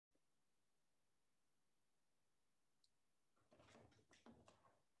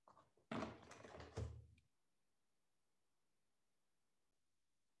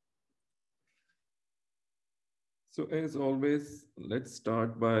So as always, let's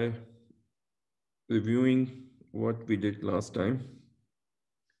start by reviewing what we did last time.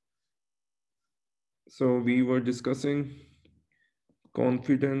 So we were discussing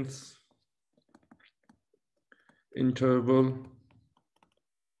confidence interval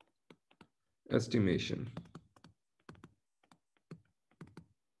estimation.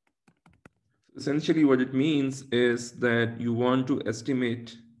 Essentially, what it means is that you want to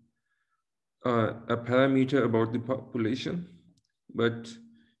estimate a parameter about the population, but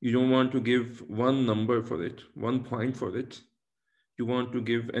you don't want to give one number for it, one point for it. You want to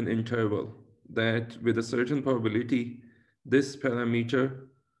give an interval that with a certain probability, this parameter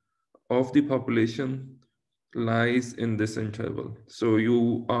of the population lies in this interval. So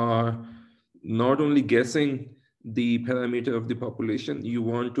you are not only guessing the parameter of the population, you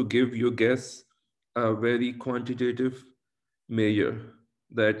want to give your guess a very quantitative measure,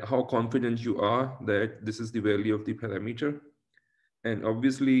 that how confident you are that this is the value of the parameter. And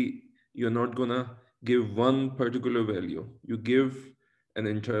obviously, you're not gonna give one particular value. You give an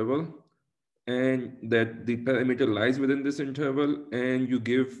interval and that the parameter lies within this interval, and you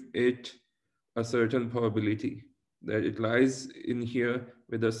give it a certain probability that it lies in here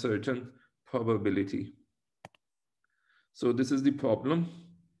with a certain probability. So this is the problem.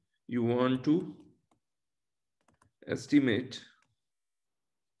 You want to estimate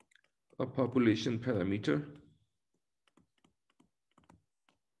a population parameter.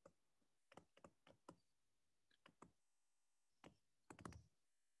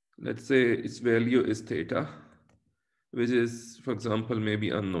 Let's say its value is theta, which is, for example, maybe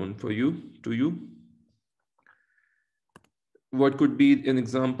unknown to you. What could be an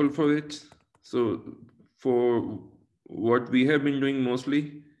example for it? So for what we have been doing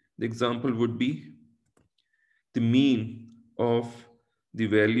mostly, the example would be the mean of the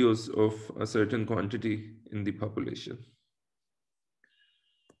values of a certain quantity in the population.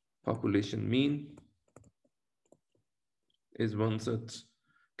 Population mean is one such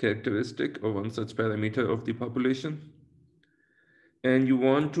characteristic or one such parameter of the population. And you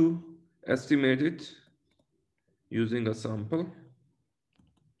want to estimate it using a sample.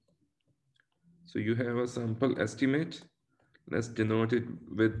 So you have a sample estimate. Let's denote it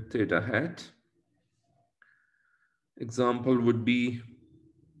with theta hat. Example would be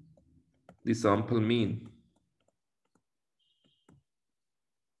the sample mean,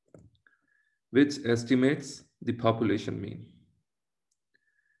 which estimates the population mean.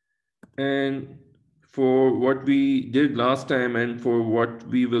 And for what we did last time and for what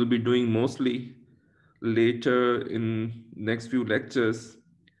we will be doing mostly later in next few lectures,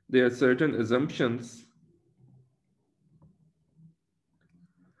 there are certain assumptions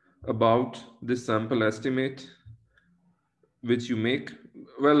about this sample estimate which you make.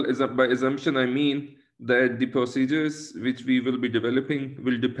 Well, by assumption, I mean that the procedures which we will be developing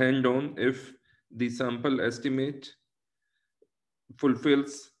will depend on if the sample estimate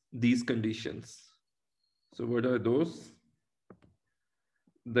fulfills these conditions. So what are those?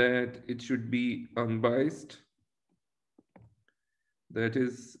 That it should be unbiased. That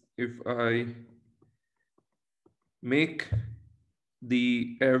is, if I make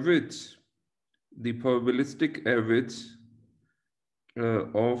the average, the probabilistic average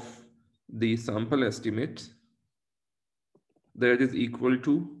of the sample estimate, that is equal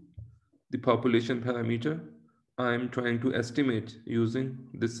to the population parameter I'm trying to estimate using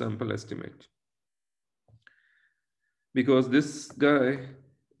this sample estimate. Because this guy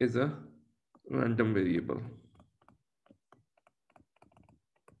is a random variable.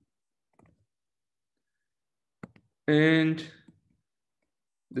 And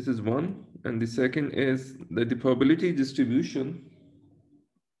this is one. And the second is that the probability distribution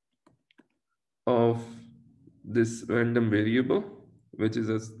of this random variable, which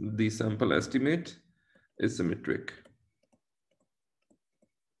is the sample estimate, is symmetric.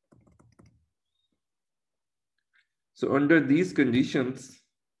 So under these conditions,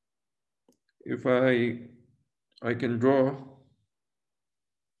 if I can draw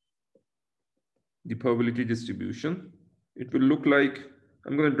the probability distribution, it will look like,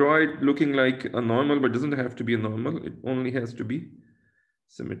 I'm going to draw it looking like a normal, but it doesn't have to be a normal. It only has to be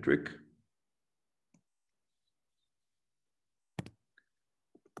symmetric.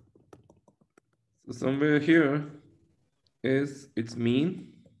 So somewhere here is its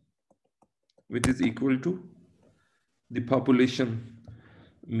mean, which is equal to the population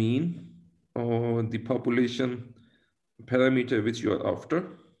mean or the population parameter which you are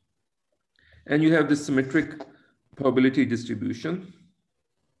after. And you have this symmetric probability distribution.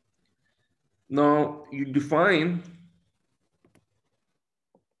 Now you define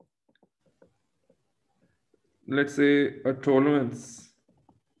let's say, a tolerance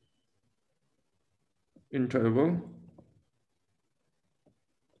interval,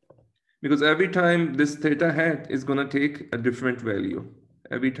 because every time this theta hat is going to take a different value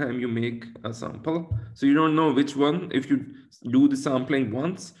every time you make a sample. So you don't know which one, if you do the sampling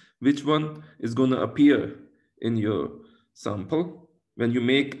once, which one is going to appear in your sample. When you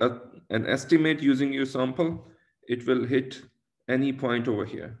make an estimate using your sample, it will hit any point over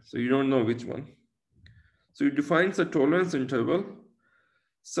here. So you don't know which one. So you define a tolerance interval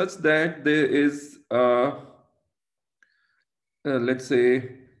such that there is let's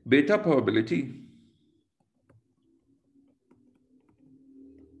say, beta probability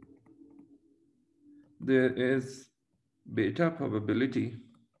there is beta probability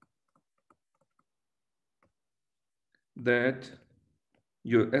that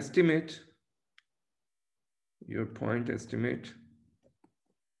your estimate, your point estimate,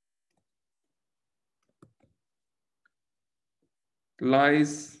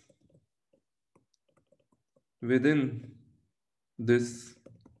 lies within this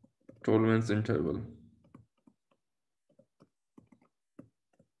tolerance interval.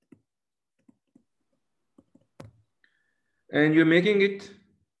 And you're making it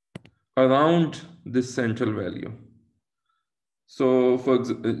around this central value. So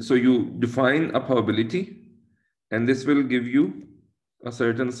so you define a probability, and this will give you a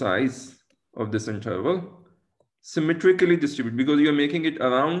certain size of this interval, symmetrically distributed, because you're making it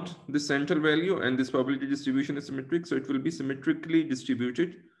around the central value, and this probability distribution is symmetric, so it will be symmetrically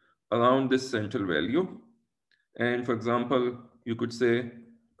distributed around this central value. And for example, you could say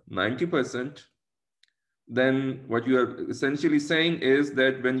 90%. Then what you are essentially saying is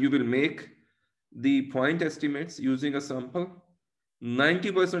that when you will make the point estimates using a sample,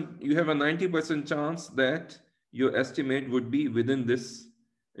 90%, you have a 90% chance that your estimate would be within this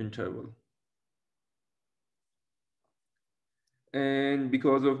interval. And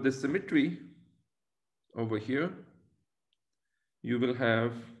because of the symmetry over here, you will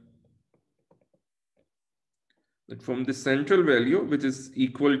have that from the central value, which is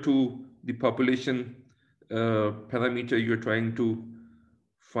equal to the population parameter you're trying to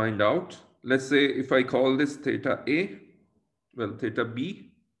find out. Let's say if I call this theta A, well, theta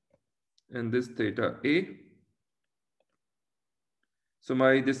B, and this theta A. So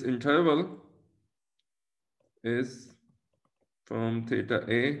this interval is from theta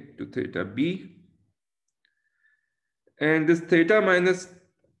A to theta B. And this theta minus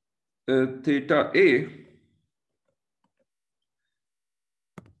theta A,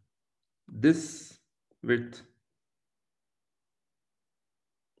 this width,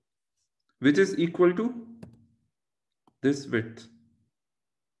 which is equal to this width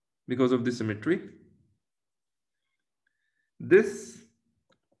because of the symmetry. This,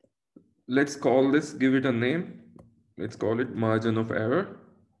 let's call this, give it a name. Let's call it margin of error.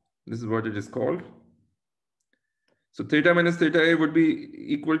 This is what it is called. So theta minus theta A would be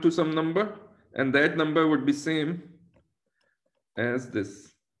equal to some number, and that number would be same as this.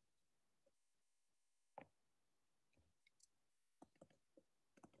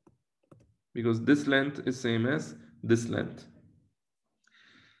 Because this length is same as this length.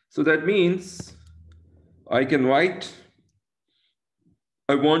 So that means I can write,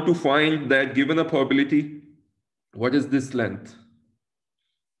 I want to find that given a probability, what is this length?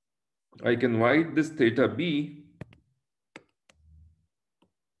 I can write this theta B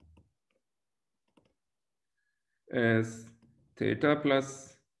as theta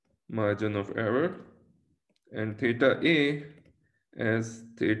plus margin of error, and theta A as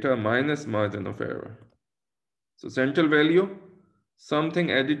theta minus margin of error. So central value,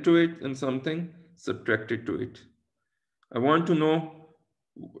 something added to it and something subtracted to it. I want to know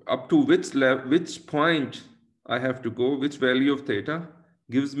up to which point I have to go, which value of theta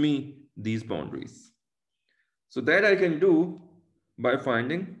gives me these boundaries. So that I can do by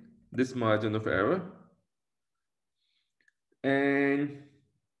finding this margin of error. And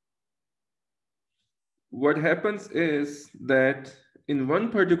what happens is that in one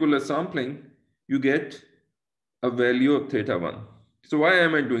particular sampling, you get a value of theta 1. So why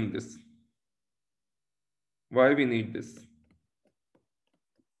am I doing this? Why we need this?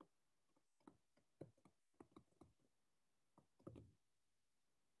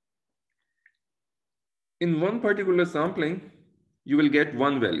 In one particular sampling, you will get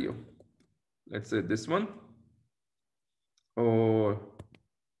one value. Let's say this one, or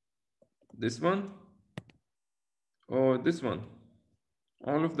this one, or this one.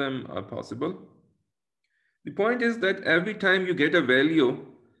 All of them are possible. The point is that every time you get a value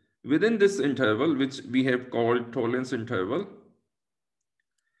within this interval, which we have called tolerance interval,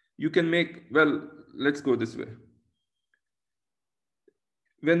 you can make, well, let's go this way.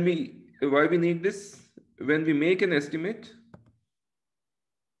 Why we need this? When we make an estimate,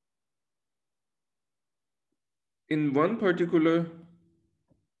 in one particular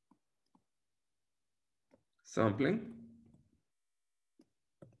sampling,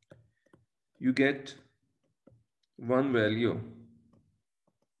 you get one value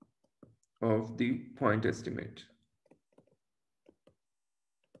of the point estimate.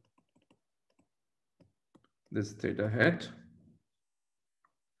 This theta hat.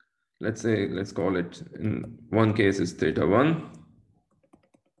 Let's call it, in one case is theta 1.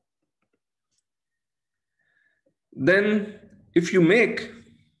 Then if you make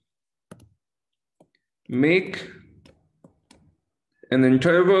an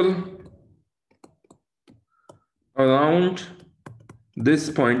interval around this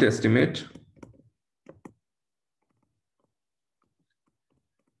point estimate,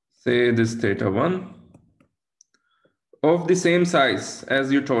 say this theta 1, of the same size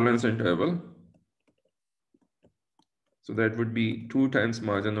as your tolerance interval. So that would be 2 times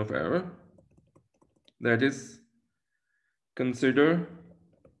margin of error. That is, consider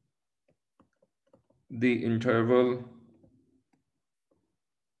the interval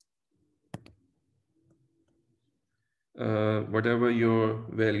whatever your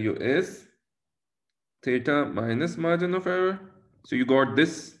value is, theta minus margin of error. So you got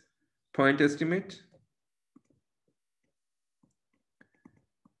this point estimate.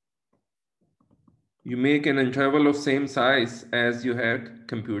 You make an interval of same size as you had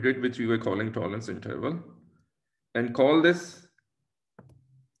computed, which we were calling tolerance interval, and call this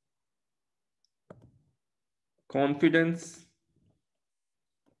confidence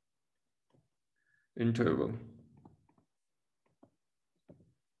interval.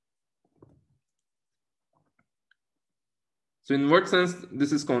 So in what sense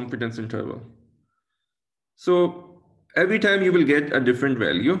this is confidence interval? So every time you will get a different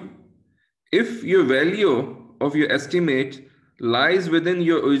value. If your value of your estimate lies within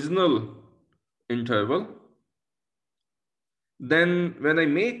your original interval, then when I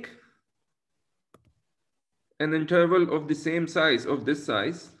make an interval of the same size, of this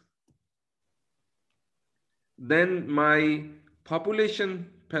size, then my population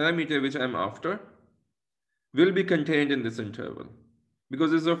parameter, which I'm after, will be contained in this interval.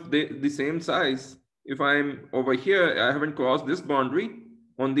 Because it's of the same size, if I'm over here, I haven't crossed this boundary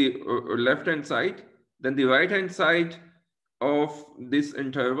on the left-hand side, then the right-hand side of this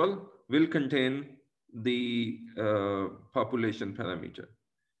interval will contain the population parameter.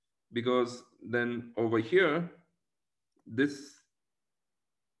 Because then over here, this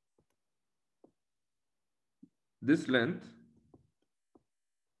length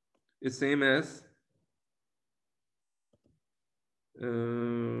is same as,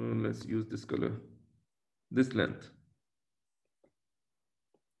 let's use this color, this length.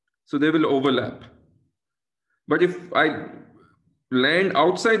 So they will overlap. But if I land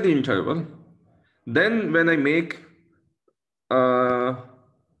outside the interval, then when I make a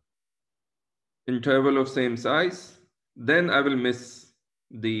interval of same size, then I will miss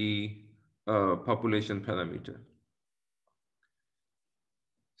the population parameter.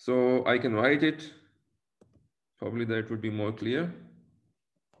 So I can write it, probably that would be more clear.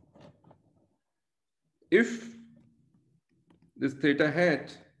 If this theta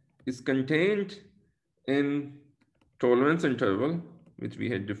hat is contained in tolerance interval, which we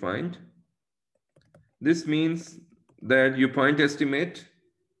had defined, this means that your point estimate,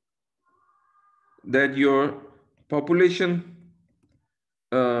 that your population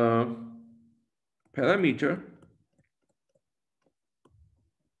parameter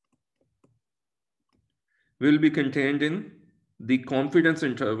will be contained in the confidence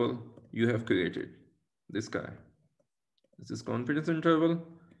interval you have created, this guy. This is confidence interval.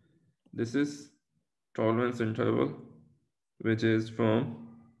 This is tolerance interval, which is from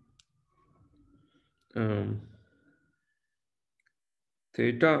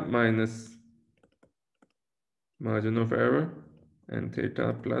theta minus margin of error and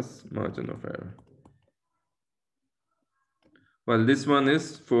theta plus margin of error. Well, this one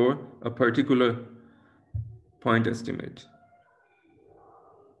is for a particular point estimate.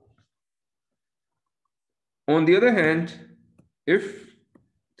 On the other hand, if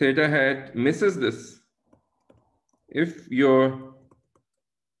theta hat misses this, if your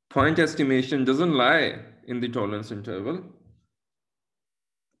point estimation doesn't lie in the tolerance interval,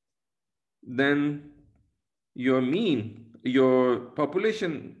 then your mean, your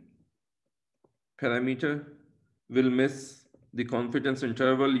population parameter will miss the confidence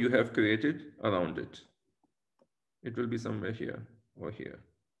interval you have created around it. It will be somewhere here or here.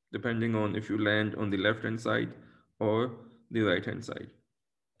 depending on if you land on the left hand side or the right hand side.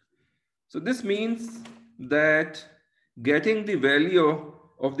 So this means that getting the value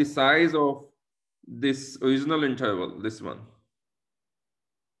of the size of this original interval, this one,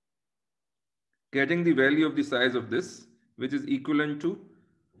 getting the value of the size of this, which is equivalent to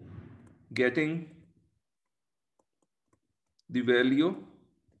getting the value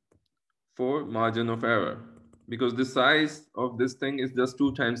for margin of error, because the size of this thing is just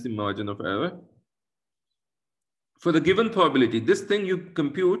 2 times the margin of error. For the given probability, this thing you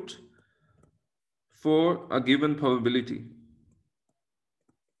compute for a given probability.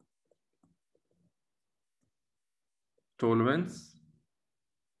 Tolerance.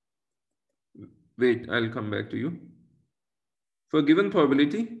 Wait, I'll come back to you. For a given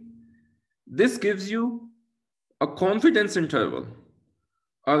probability, this gives you a confidence interval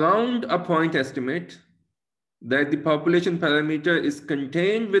around a point estimate that the population parameter is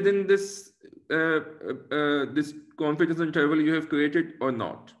contained within this this confidence interval you have created or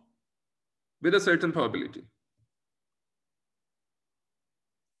not, with a certain probability.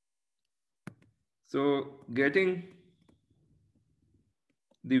 So getting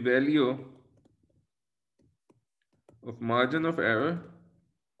the value of margin of error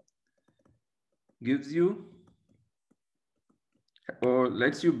gives you or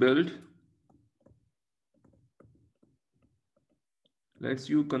lets you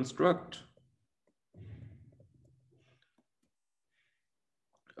construct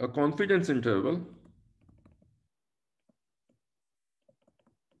a confidence interval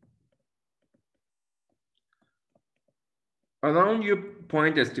around your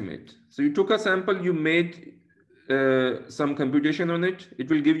point estimate. So you took a sample, you made some computation on it, it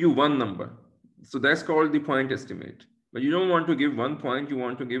will give you one number. So that's called the point estimate. But you don't want to give 1 point, you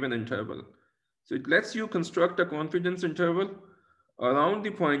want to give an interval. So it lets you construct a confidence interval around the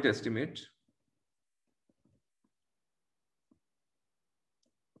point estimate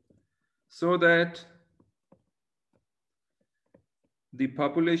so that the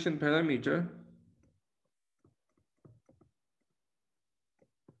population parameter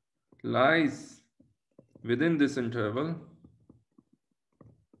lies within this interval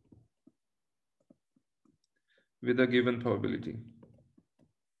with a given probability.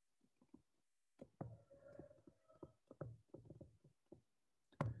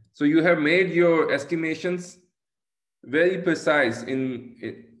 So you have made your estimations very precise.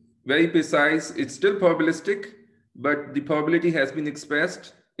 It's still probabilistic, but the probability has been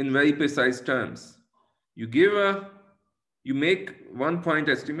expressed in very precise terms. You make 1 point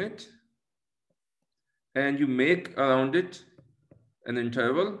estimate and you make around it an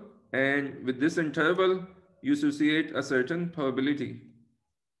interval, and with this interval you associate a certain probability,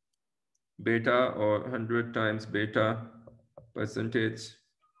 beta or 100 times beta percentage.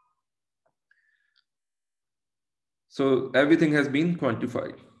 So everything has been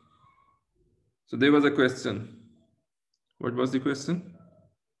quantified. So there was a question. What was the question?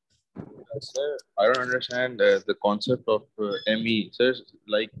 Sir, I don't understand the concept of ME. Sir,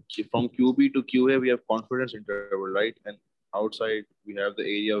 like from QB to QA, we have confidence interval, right? And outside, we have the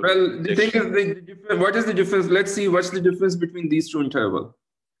area of Well, the thing is, what is the difference? Let's see what's the difference between these two intervals.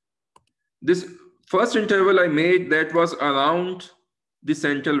 This first interval I made, that was around the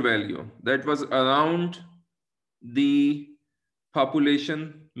central value. That was around the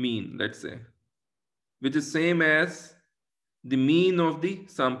population mean, let's say, which is same as the mean of the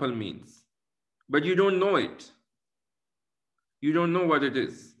sample means. But you don't know it. You don't know what it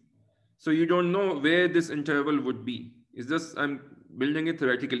is. So you don't know where this interval would be. It's just I'm building it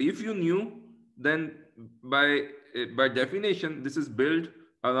theoretically. If you knew, then by definition, this is built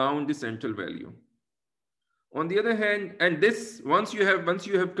around the central value. On the other hand, and this, once you have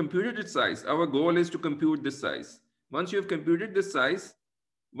computed its size, our goal is to compute this size. Once you have computed this size,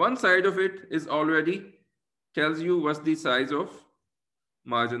 one side of it is already tells you what's the size of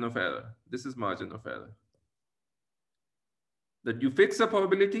margin of error. This is margin of error. That you fix a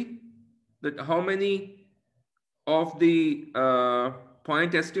probability, that how many of the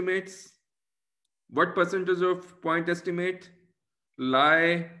point estimates, what percentage of point estimate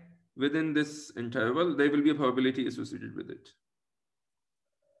lie within this interval, there will be a probability associated with it.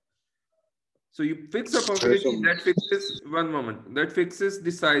 So you fix a probability that fixes, one moment, that fixes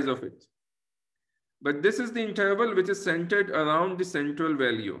the size of it. But this is the interval which is centered around the central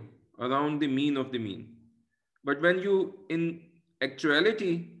value, around the mean of the mean. But when you, in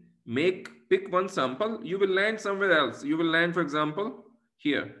actuality, pick one sample, you will land somewhere else. You will land, for example,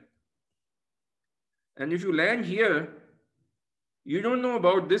 here. And if you land here, you don't know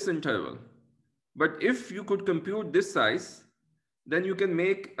about this interval. But if you could compute this size, then you can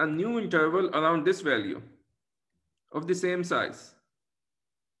make a new interval around this value of the same size.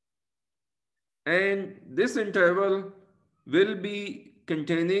 And this interval will be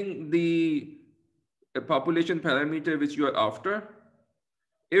containing the population parameter which you are after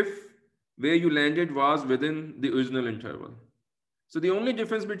if where you landed was within the original interval. So the only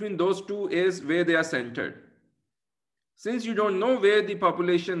difference between those two is where they are centered. Since you don't know where the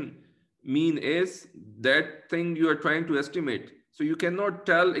population mean is, that thing you are trying to estimate, so you cannot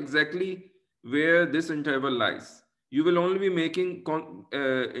tell exactly where this interval lies. You will only be making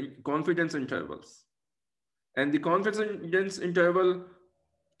confidence intervals. And the confidence interval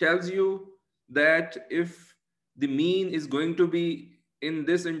tells you that if the mean is going to be in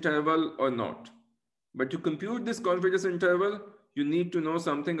this interval or not. But to compute this confidence interval, you need to know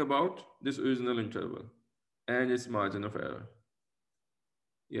something about this original interval and its margin of error.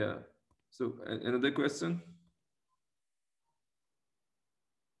 Yeah. So another question?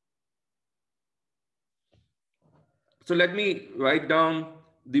 So let me write down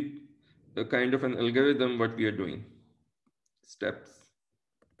the kind of an algorithm what we are doing. Steps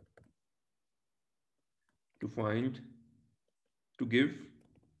to find, to give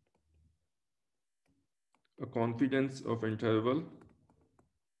a confidence of interval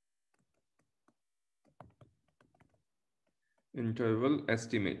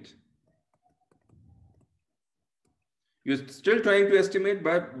estimate. You're still trying to estimate,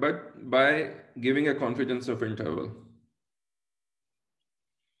 but by giving a confidence of interval.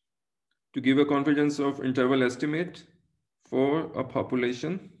 To give a confidence of interval estimate for a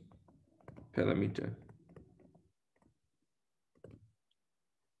population parameter.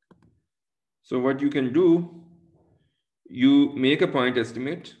 So what you can do, you make a point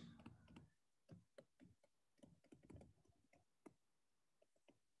estimate.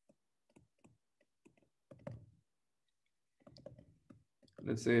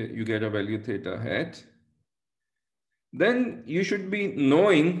 Let's say you get a value theta hat. Then you should be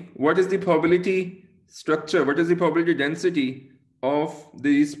knowing what is the probability structure, what is the probability density of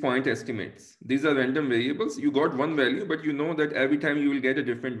these point estimates. These are random variables. You got one value, but you know that every time you will get a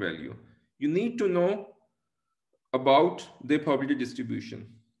different value. You need to know about the probability distribution.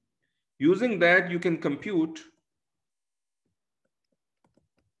 Using that, you can compute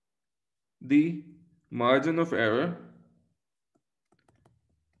the margin of error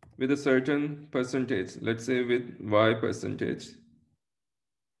with a certain percentage, let's say with y percentage.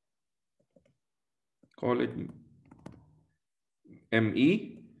 Call it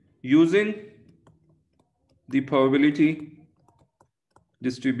ME, using the probability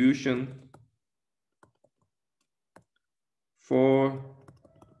distribution for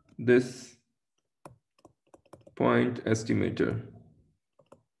this point estimator.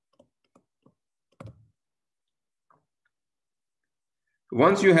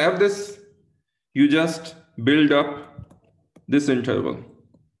 Once you have this, you just build up this interval.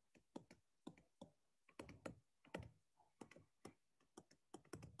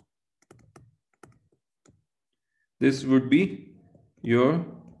 This would be your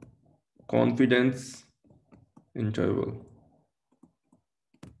confidence interval.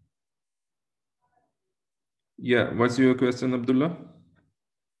 Yeah, what's your question, Abdullah?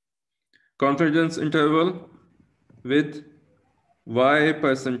 Confidence interval with y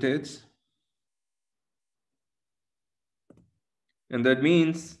percentage. And that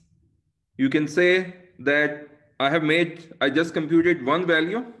means you can say that I just computed one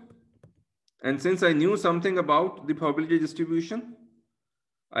value. And since I knew something about the probability distribution,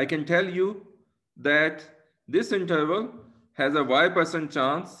 I can tell you that this interval has a y%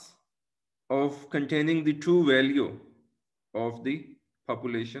 chance of containing the true value of the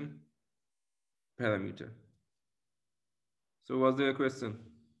population parameter. So was there a question?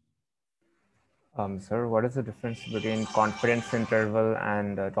 Sir, what is the difference between confidence interval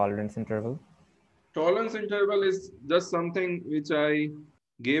and tolerance interval? Tolerance interval is just something which I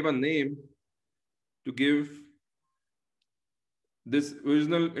gave a name to give this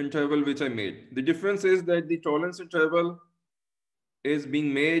original interval which I made. The difference is that the tolerance interval is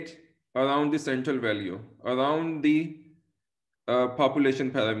being made around the central value, around the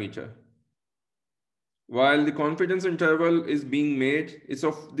population parameter. While the confidence interval is being made, it's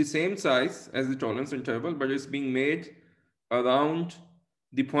of the same size as the tolerance interval, but it's being made around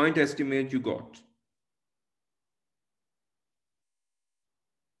the point estimate you got.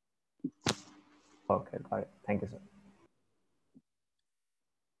 Okay, got it. Thank you, sir.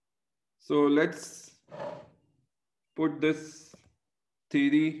 So let's put this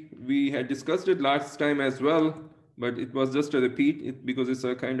theory. We had discussed it last time as well, but it was just a repeat because it's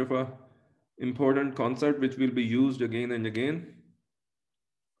a kind of a important concept which will be used again and again.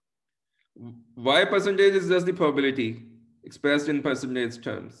 Y percentage is just the probability expressed in percentage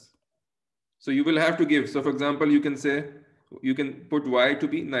terms. So you will have to give. So for example, you can say, you can put Y to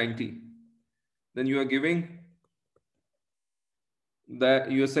be 90. Then you are giving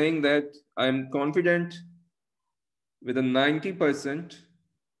that, you're saying that I'm confident with a 90%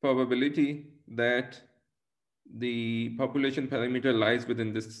 probability that the population parameter lies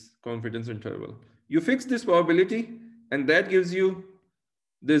within this confidence interval. You fix this probability and that gives you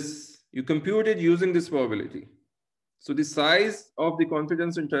this, you compute it using this probability. So the size of the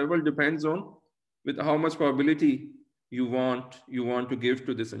confidence interval depends on with how much probability you want to give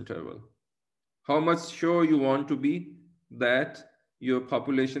to this interval. How much sure you want to be that your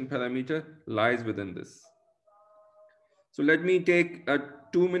population parameter lies within this. So let me take a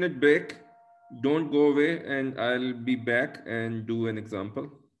 2-minute break. Don't go away and I'll be back and do an example.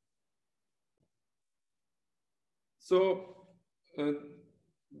 So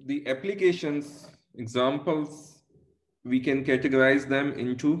the applications, examples, we can categorize them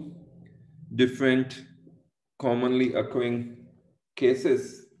into different commonly occurring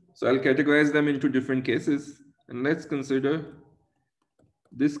cases. So I'll categorize them into different cases and let's consider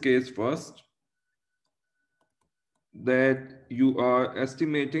this case first, that you are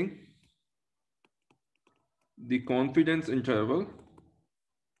estimating the confidence interval.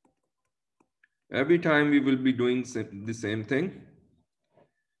 Every time we will be doing the same thing.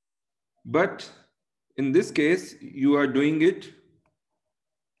 But in this case, you are doing it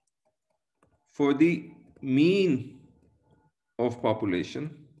for the mean of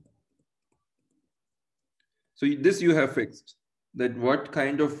population. So this you have fixed, that what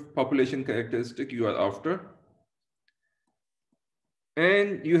kind of population characteristic you are after.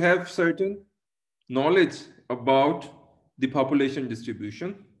 And you have certain knowledge about the population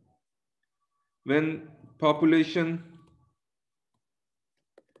distribution. When population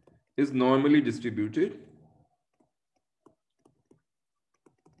is normally distributed,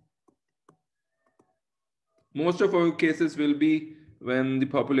 most of our cases will be when the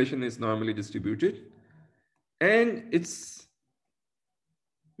population is normally distributed, and its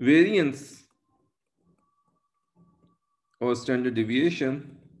variance or standard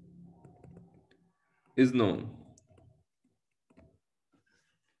deviation is known.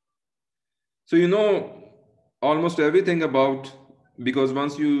 So you know almost everything about, because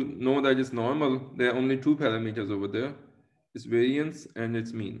once you know that it's normal, there are only two parameters over there. It's variance and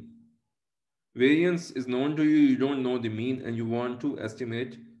its mean. Variance is known to you, you don't know the mean, and you want to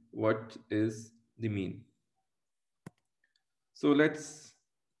estimate what is the mean. So let's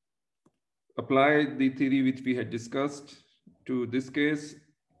apply the theory which we had discussed to this case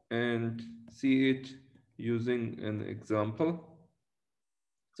and see it using an example.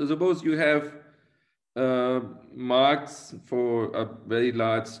 So suppose you have marks for a very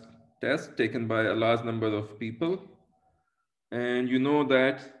large test taken by a large number of people, and you know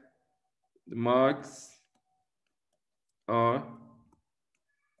that the marks are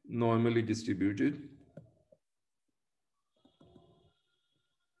normally distributed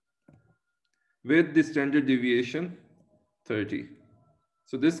with the standard deviation 30.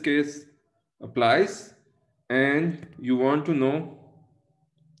 So this case applies and you want to know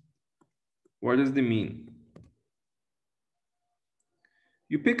what is the mean.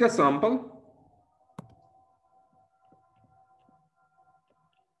 You pick a sample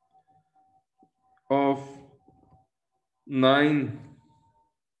of 9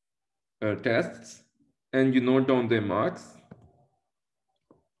 tests and you note down their marks.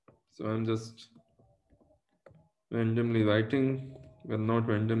 So I'm just randomly writing. Well, not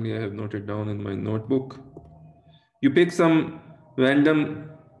randomly, I have noted down in my notebook. You pick some randomly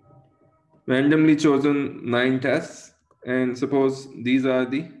chosen 9 tests, and suppose these are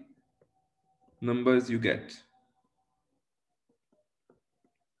the numbers you get.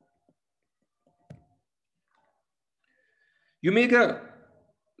 You make a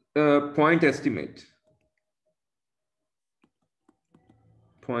point estimate.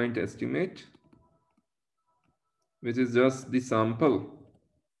 Point estimate, which is just the sample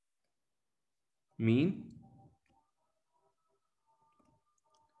mean.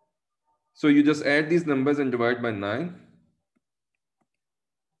 So you just add these numbers and divide by 9.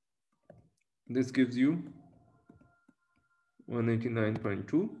 This gives you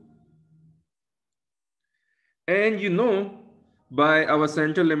 189.2. And you know by our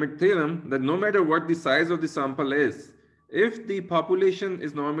central limit theorem that no matter what the size of the sample is, if the population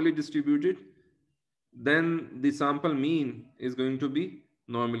is normally distributed, then the sample mean is going to be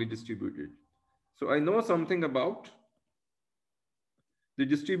normally distributed. So I know something about the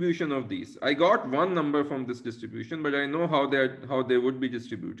distribution of these. I got one number from this distribution, but I know how they would be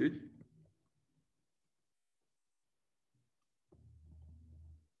distributed.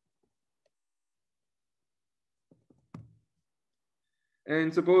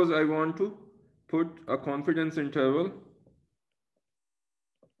 And suppose I want to put a confidence interval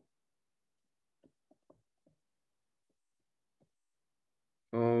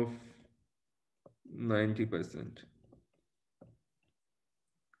of 90%.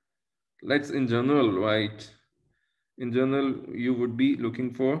 Let's in general write. In general, you would be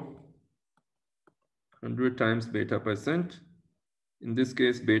looking for 100 times beta percent. In this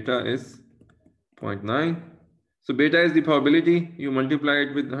case, beta is 0.9. So beta is the probability. You multiply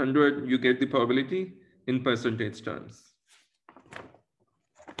it with 100, you get the probability in percentage terms.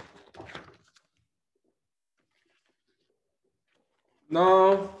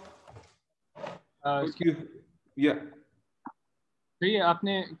 Now, yeah. तो ये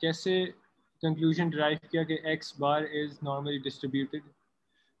आपने कैसे conclusion derive किया कि x bar is normally distributed?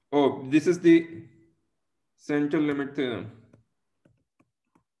 Oh, this is the central limit theorem.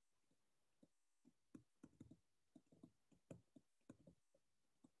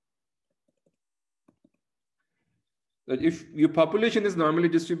 That if your population is normally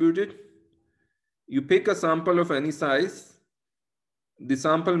distributed, you pick a sample of any size, the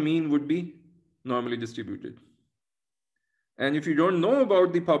sample mean would be normally distributed. And if you don't know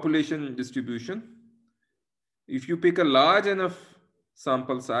about the population distribution, if you pick a large enough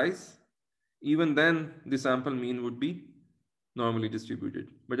sample size, even then the sample mean would be normally distributed.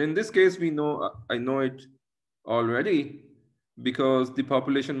 But in this case, we know, I know it already because the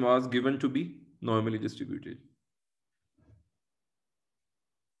population was given to be normally distributed.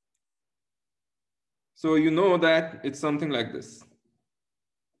 So you know that it's something like this.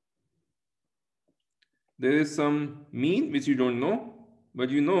 There is some mean which you don't know,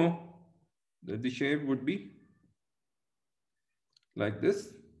 but you know that the shape would be like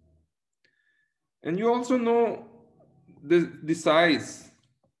this. And you also know the size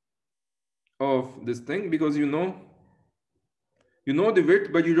of this thing because you know the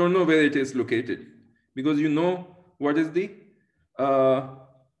width, but you don't know where it is located because you know what is the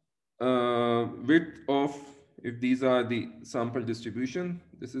width of, if these are the sample distribution,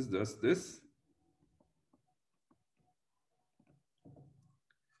 this is just this.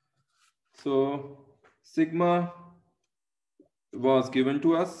 So sigma was given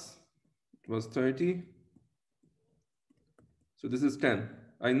to us, it was 30. So this is 10.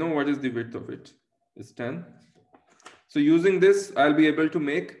 I know what is the width of it, it's 10. So using this, I'll be able to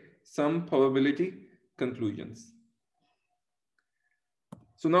make some probability conclusions.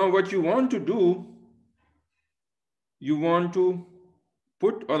 So now what you want to do, you want to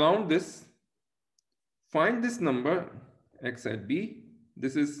put around this, find this number, x at b.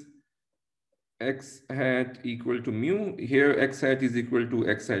 This is x hat equal to mu. Here, x hat is equal to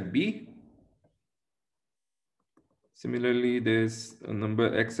x at b. Similarly, there's a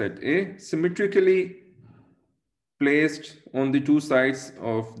number x at a, symmetrically placed on the two sides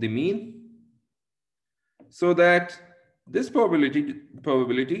of the mean, so that this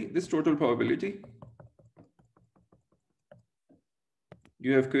probability, this total probability,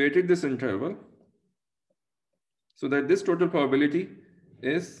 you have created this interval so that this total probability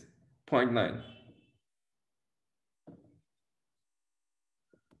is 0.9.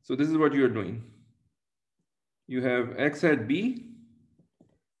 So this is what you are doing. You have x at b,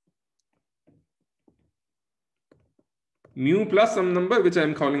 mu plus some number, which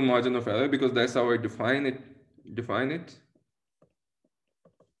I'm calling margin of error because that's how I define it.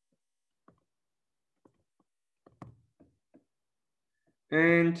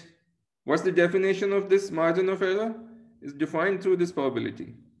 And what's the definition of this margin of error? Is defined through this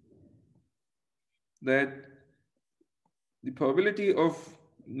probability. That the probability of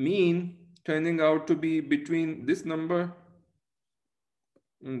mean turning out to be between this number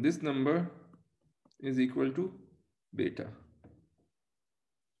and this number is equal to beta,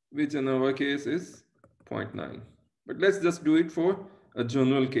 which in our case is 0.9. But let's just do it for a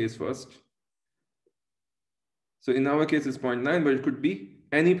general case first. So in our case, it's 0.9, but it could be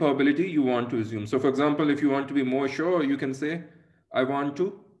any probability you want to assume. So for example, if you want to be more sure, you can say, I want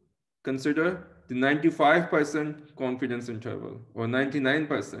to consider the 95% confidence interval or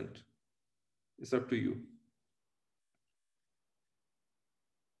 99%. It's up to you.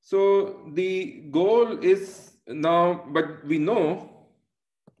 So the goal is now, but we know,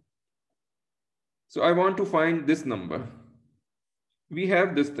 so I want to find this number. We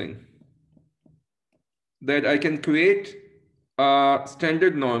have this thing that I can create a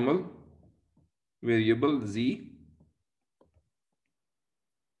standard normal variable z,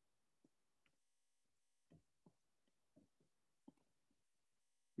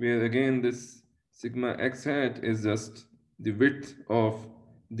 where again this sigma x hat is just the width of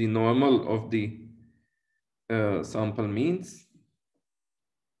the normal of the sample means.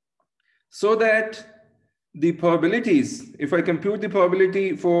 so that the probabilities, if I compute the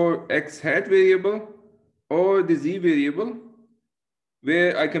probability for x hat variable or the z variable,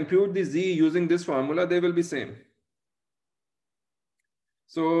 where I compute the z using this formula, they will be same.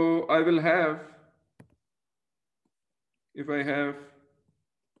 So I will have, if I have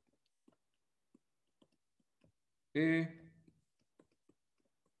a,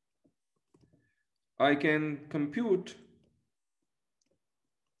 I can compute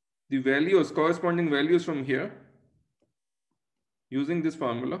the values, corresponding values from here using this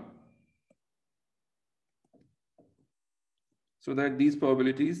formula, so that these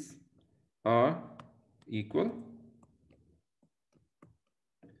probabilities are equal.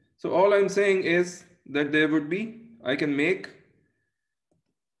 So all I'm saying is that there would be, I can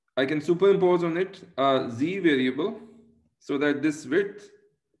superimpose on it a z variable, so that this width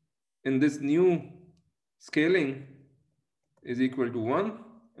in this new scaling is equal to 1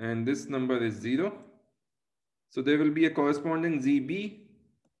 and this number is 0. So there will be a corresponding zb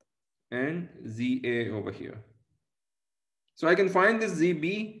and za over here. So I can find this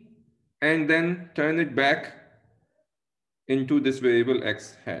zb and then turn it back into this variable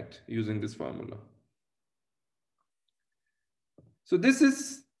x hat using this formula. So this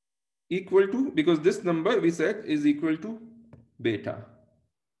is equal to, because this number we said is equal to beta,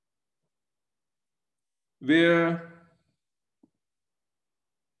 where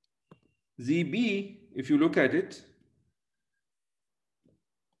zb, if you look at it,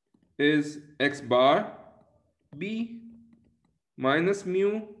 is x bar b minus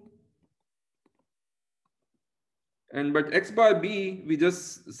mu, and but x bar b we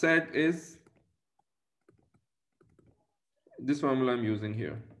just said is this formula I'm using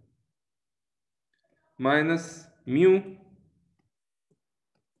here, minus mu.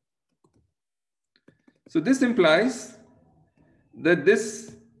 So this implies that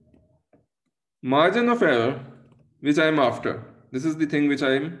this margin of error which I am after, this is the thing which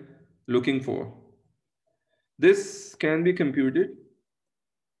I am looking for, this can be computed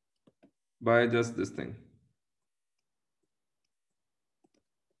by just this thing.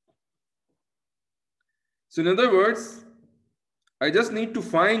 So in other words, I just need to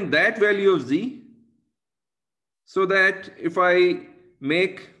find that value of z, so that if I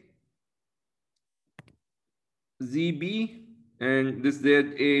make zb and this za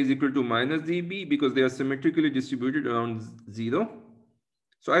is equal to minus zb, because they are symmetrically distributed around 0.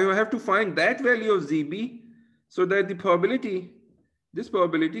 So I have to find that value of zb, so that the probability, this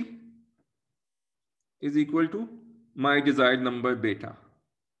probability is equal to my desired number beta.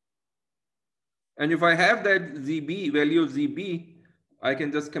 And if I have that zb, value of zb, I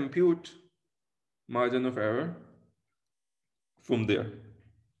can just compute margin of error from there.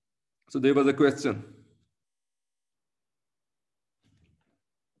 So there was a question.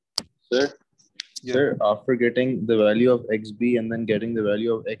 Sir, Yeah. sir, after getting the value of xb and then getting the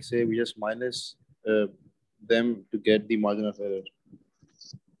value of xa, we just minus them to get the margin of error.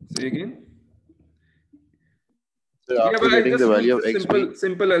 Say again. Sir, Yeah, after but I getting the just value used of this xb,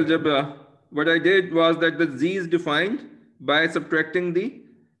 simple algebra. What I did was that the z is defined by subtracting the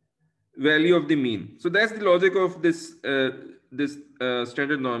value of the mean. So that's the logic of this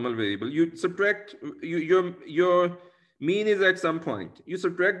standard normal variable. You subtract your mean is at some point. You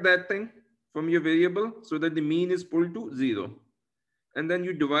subtract that thing from your variable so that the mean is pulled to 0, and then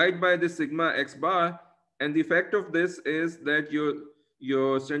you divide by the sigma x bar, and the effect of this is that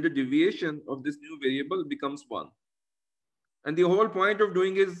your standard deviation of this new variable becomes 1. And the whole point of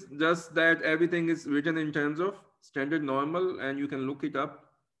doing is just that everything is written in terms of standard normal, and you can look it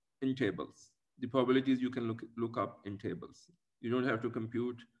up in tables. The probabilities you can look up in tables. You don't have to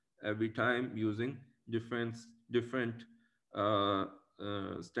compute every time using different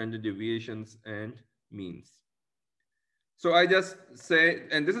standard deviations and means. So I just say,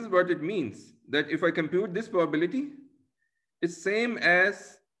 and this is what it means, that if I compute this probability, it's same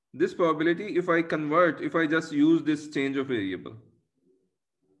as this probability if I just use this change of variable,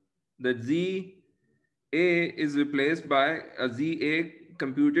 that ZA is replaced by a ZA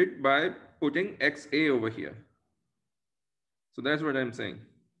computed by putting XA over here. So that's what I'm saying.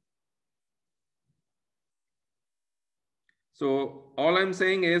 So all I'm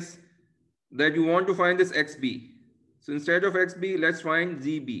saying is that you want to find this XB. So instead of XB, let's find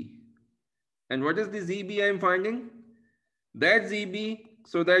ZB. And what is the ZB I'm finding? That ZB,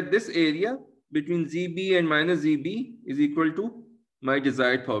 so that this area between ZB and minus ZB is equal to my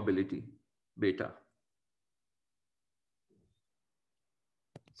desired probability, beta.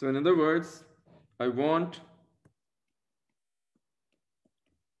 So in other words, I want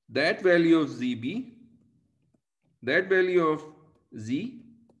that value of ZB, that value of Z,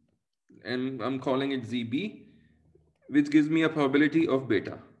 and I'm calling it ZB, which gives me a probability of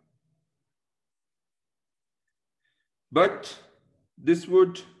beta. But this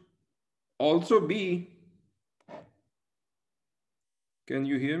would also be, can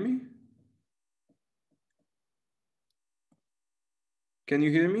you hear me? Can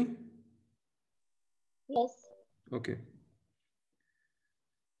you hear me? Yes. Okay.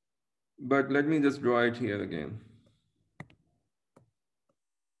 But let me just draw it here again.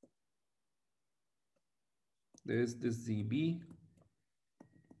 There's this ZB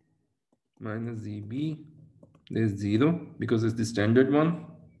minus ZB. There's 0 because it's the standard one.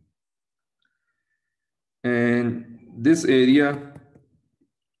 And this area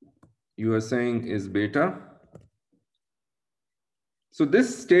you are saying is beta. So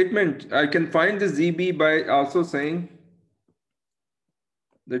this statement, I can find the ZB by also saying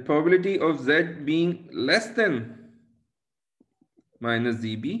the probability of Z being less than minus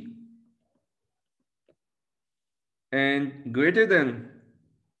ZB and greater than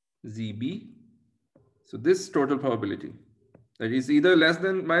ZB. So this total probability, that is either less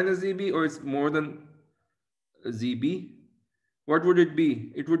than minus ZB or it's more than ZB. What would it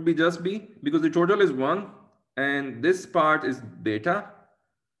be? It would be just B because the total is 1 and this part is beta.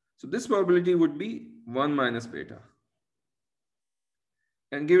 So this probability would be 1 minus beta.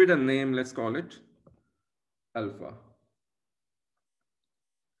 And give it a name, let's call it alpha.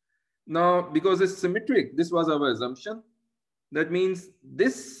 Now, because it's symmetric, this was our assumption. That means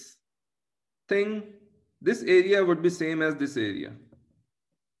this thing, this area would be same as this area.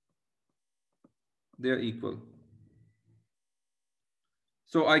 They are equal.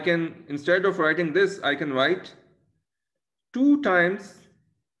 So I can, instead of writing this, I can write 2 times,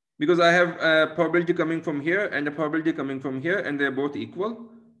 because I have a probability coming from here and a probability coming from here, and they're both equal.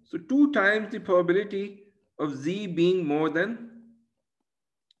 So 2 times the probability of Z being more than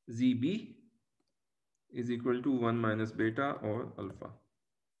ZB is equal to 1 minus beta or alpha.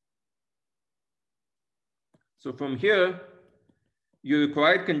 So from here, your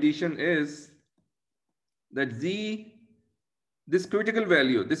required condition is that Z, this critical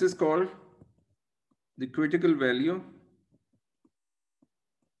value, this is called the critical value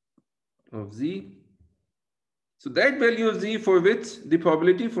of Z. So that value of Z for which the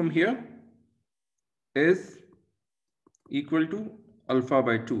probability from here is equal to alpha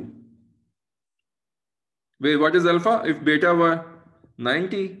by 2. Wait, what is alpha? If beta were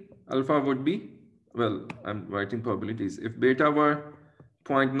 90, alpha would be, well, I'm writing probabilities. If beta were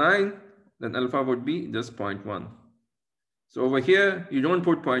 0.9, then alpha would be just 0.1. So over here, you don't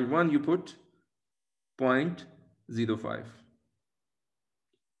put 0.1, you put 0.05.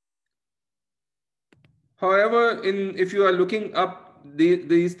 However, if you are looking up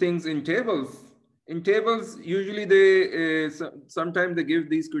these things in tables usually they sometimes they give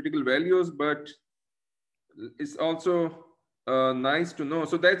these critical values, but it's also nice to know.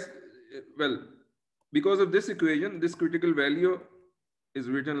 So that's, well, because of this equation, this critical value is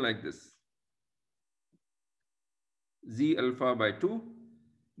written like this: Z alpha by 2.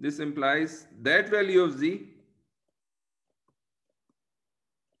 This implies that value of Z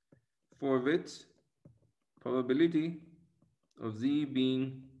for which probability of Z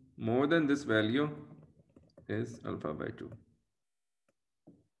being more than this value is alpha by 2.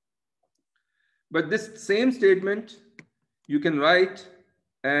 But this same statement you can write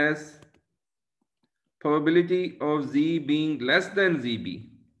as probability of Z being less than ZB,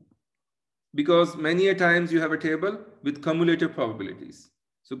 because many a times you have a table with cumulative probabilities.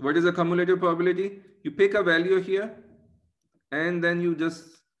 So what is a cumulative probability? You pick a value here and then you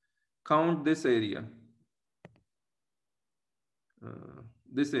just count this area.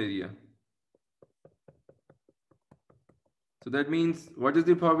 This area. So that means what is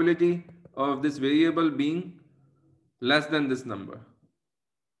the probability of this variable being less than this number?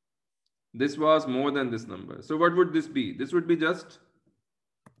 This was more than this number. So what would this be? This would be just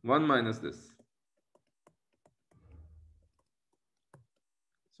 1 minus this.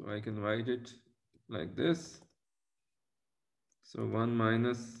 So I can write it like this. So 1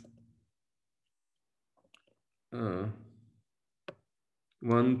 minus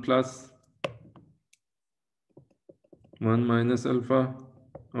 1 plus 1 minus alpha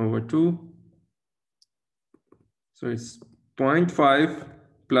over 2. So it's 0.5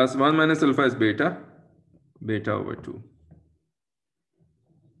 plus 1 minus alpha is beta over 2.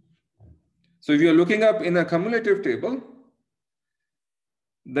 So if you're looking up in a cumulative table,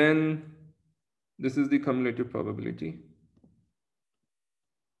 then this is the cumulative probability.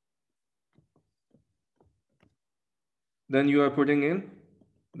 Then you are putting in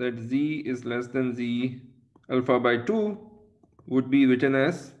that Z is less than Z alpha by 2 would be written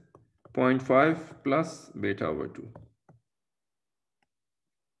as 0.5 plus beta over 2.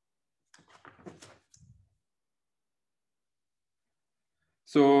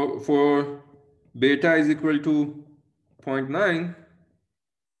 So for beta is equal to 0.9,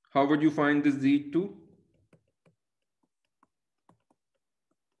 how would you find this Z2?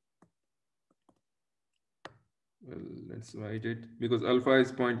 Well, let's write it because alpha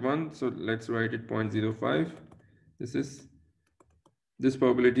is 0.1, so let's write it 0.05. This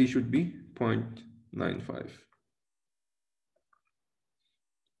probability should be 0.95.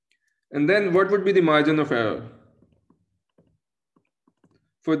 And then what would be the margin of error?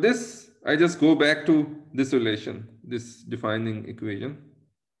 For this, I just go back to this relation, this defining equation.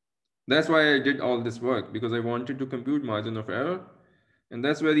 That's why I did all this work, because I wanted to compute margin of error. And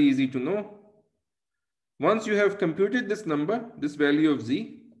that's very easy to know. Once you have computed this number, this value of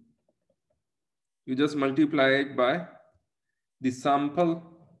z, you just multiply it by the sample,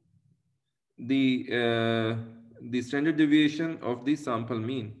 the standard deviation of the sample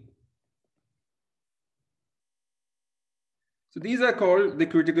mean. So these are called the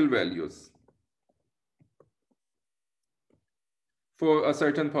critical values for a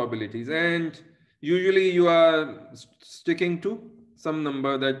certain probabilities. And usually you are sticking to some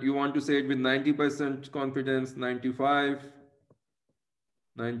number that you want to say it with 90% confidence, 95,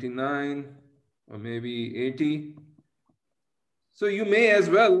 99, or maybe 80. So you may as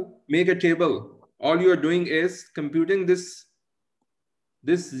well make a table. All you're doing is computing this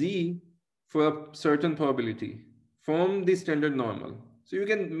z for a certain probability from the standard normal. So you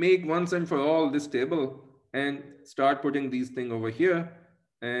can make once and for all this table and start putting these things over here.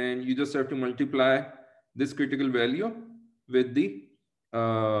 And you just have to multiply this critical value with the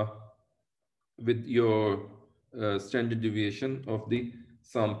with your standard deviation of the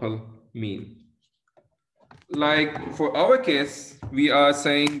sample mean. Like for our case, we are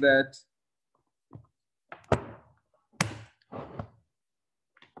saying that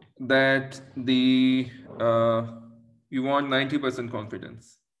you want 90%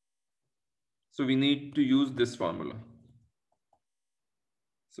 confidence. So we need to use this formula.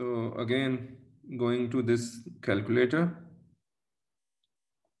 So again, going to this calculator,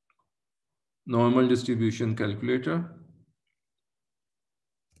 normal distribution calculator.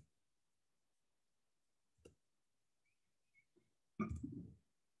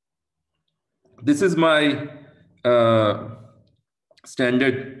 This is my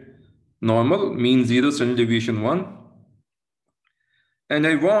standard normal, mean 0, standard deviation 1. And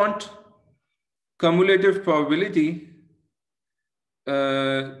I want cumulative probability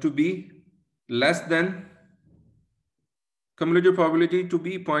to be less than, cumulative probability to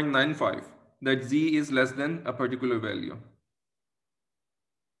be 0.95, that z is less than a particular value.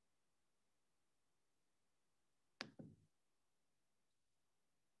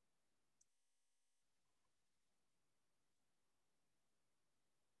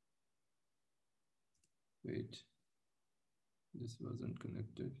 Wait, this wasn't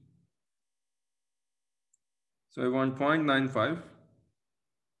connected. So I want 0.95.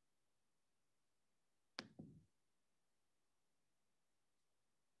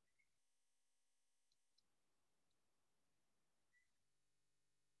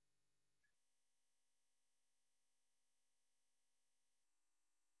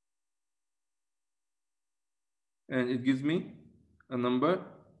 And it gives me a number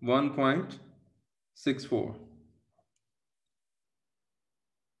 1.64.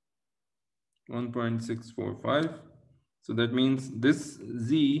 1.645. So that means this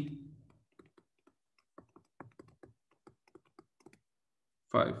z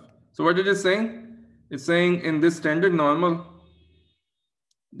 5. So what it is saying? It's saying in this standard normal,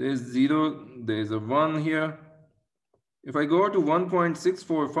 there's 0, there's a 1 here. If I go to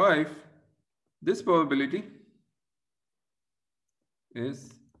 1.645, this probability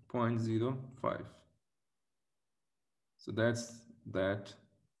is 0.05. So that's that.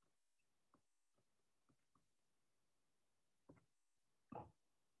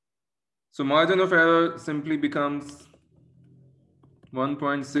 So margin of error simply becomes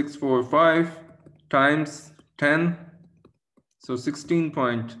 1.645 times 10. So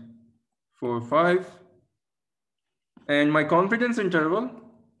 16.45. And my confidence interval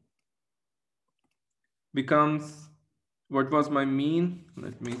becomes, what was my mean?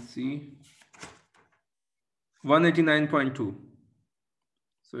 Let me see. 189.2.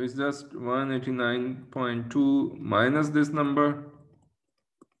 So it's just 189.2 minus this number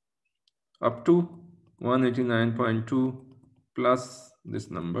up to 189.2 plus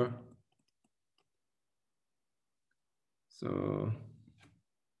this number. So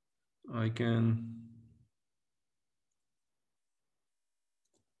I can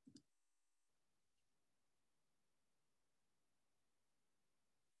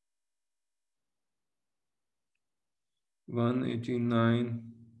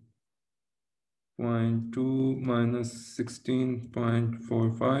 189.2 minus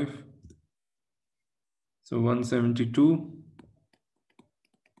 16.45. So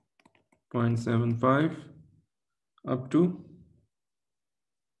 172.75 up to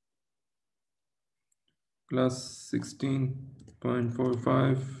plus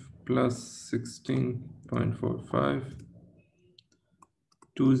 16.45 plus 16.45,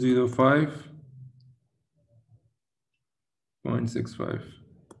 205.65.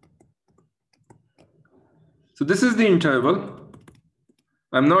 So this is the interval.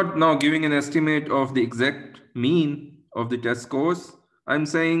 I'm not now giving an estimate of the exact mean of the test scores. I'm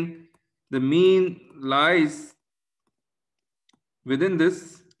saying the mean lies within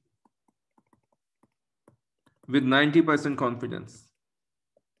this with 90% confidence.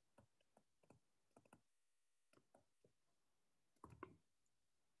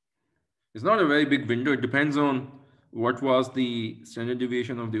 It's not a very big window. It depends on what was the standard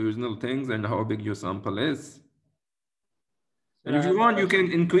deviation of the original things and how big your sample is. And if you want, you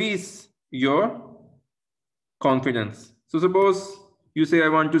can increase your confidence. So suppose you say, I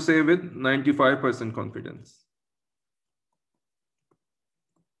want to say with 95% confidence.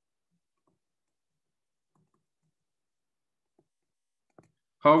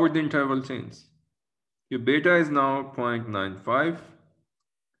 How would the interval change? Your beta is now 0.95.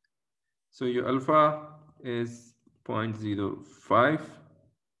 So your alpha is 0.05.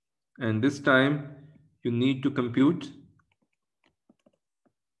 And this time you need to compute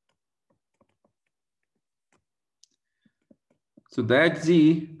so that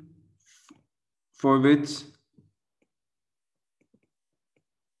Z for which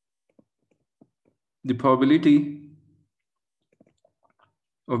the probability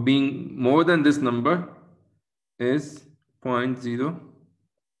of being more than this number is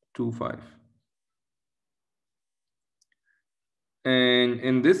 0.025. And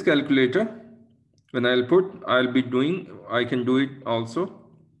in this calculator, when I can do it also.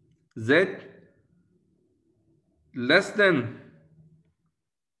 Z less than,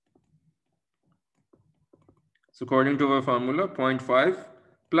 so according to our formula, 0.5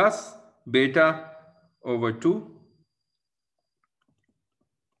 plus beta over 2.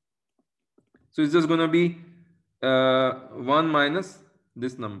 So it's just going to be 1 minus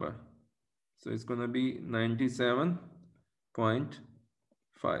this number. So it's going to be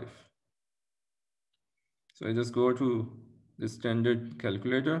 97.5. So I just go to the standard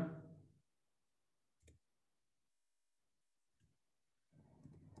calculator.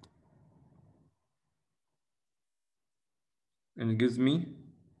 And it gives me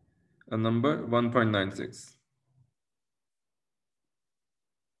a number 1.96.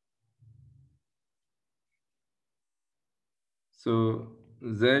 So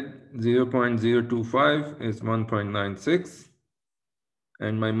Z 0.025 is 1.96.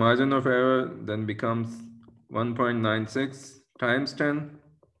 And my margin of error then becomes 1.96 times 10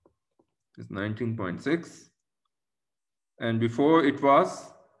 is 19.6. And before it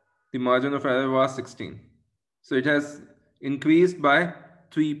was, the margin of error was 16. So it has increased by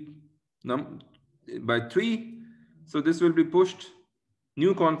 3. So this will be pushed,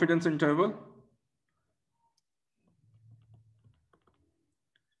 new confidence interval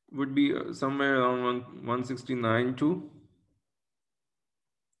would be somewhere around 169 to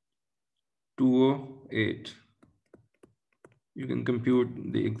 208. You can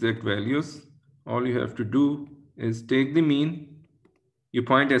compute the exact values. All you have to do is take the mean, your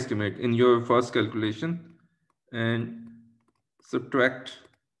point estimate in your first calculation, and subtract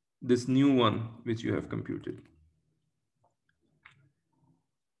this new one which you have computed.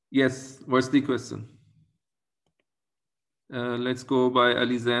 Yes, what's the question? Let's go by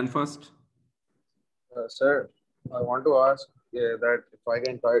Alizan first. Sir, I want to ask that if I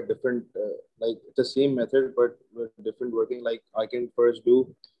can try different, like it's the same method but with different working. Like I can first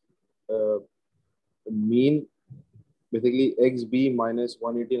do mean, basically xb minus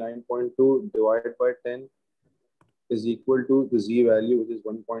 189.2 divided by 10 is equal to the z value, which is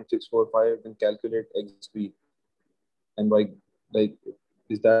 1.645. Then calculate xb, and by like,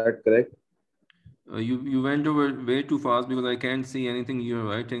 is that correct? You went over way too fast because I can't see anything you're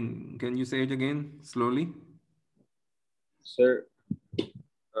writing. Can you say it again slowly? Sir,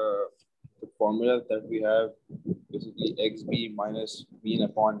 the formula that we have, basically xb minus mean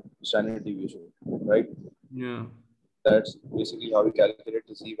upon standard deviation, right? Yeah. That's basically how we calculate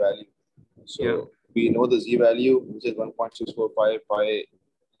the z value. So Yeah. we know the z value, which is 1.645 by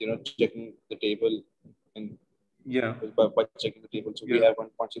checking the table, and Yeah. by checking the table. So we Yeah. have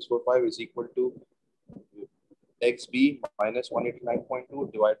 1.645 is equal to xb minus 189.2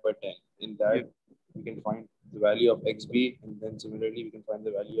 divided by 10. In Yeah. that we can find the value of xb, and then similarly we can find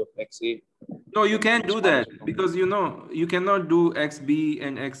the value of xa. No, you Then from can't the do that smallest to because you know you cannot do XB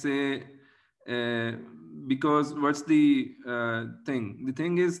and XA because what's the thing? The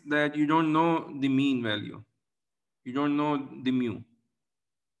thing is that you don't know the mean value. You don't know the mu.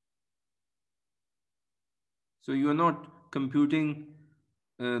 So you are not computing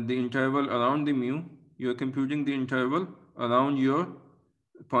the interval around the mu. You are computing the interval around your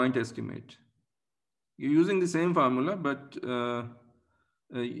point estimate. You're using the same formula, but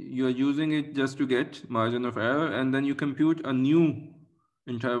you are using it just to get margin of error, and then you compute a new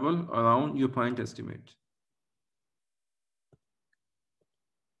interval around your point estimate.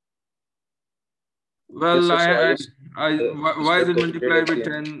 Yes, Well, sir. So why just is kept it the period multiplied at with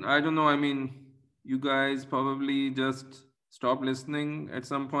the end. 10? I don't know. I mean, you guys probably just stop listening at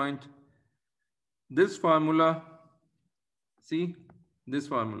some point. This formula, see, this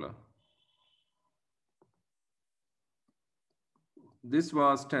formula. This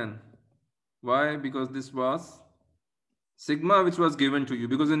was 10. Why? Because this was sigma which was given to you.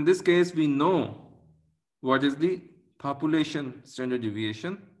 Because in this case, we know what is the population standard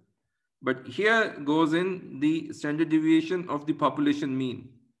deviation. But here goes in the standard deviation of the population mean,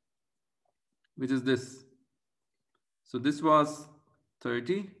 which is this. So this was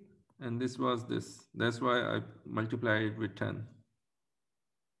 30 and this was this. That's why I multiplied it with 10.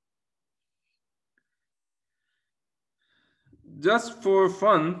 Just for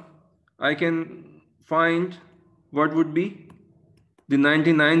fun, I can find what would be the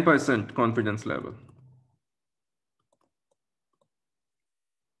 99% confidence level.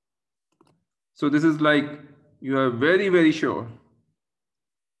 So this is like you are very, very sure.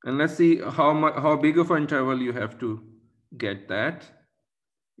 And let's see how big of an interval you have to get that.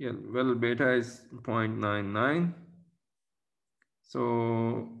 Yeah, well, beta is 0.99.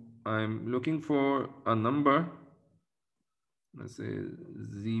 So I'm looking for a number. Let's say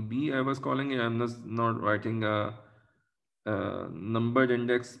ZB, I was calling it. I'm not writing a numbered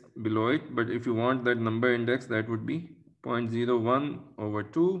index below it, but if you want that number index, that would be 0.01 over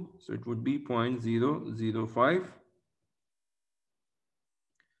 2. So it would be 0.005.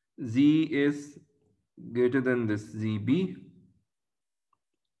 Z is greater than this. ZB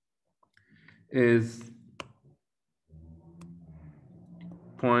is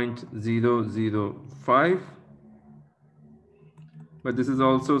 0.005, but this is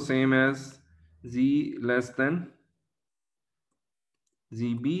also same as Z less than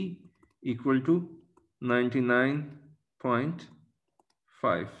ZB equal to 99.5,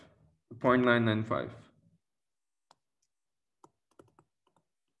 0.995.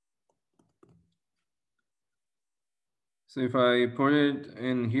 So if I put it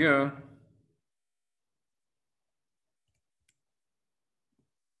in here,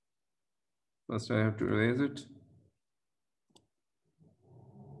 first I have to erase it.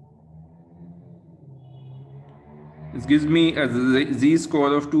 This gives me a Z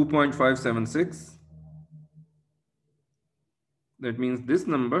score of 2.576. That means this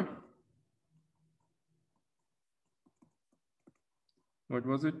number, what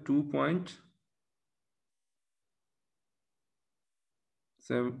was it?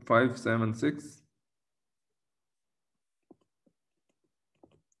 2.576.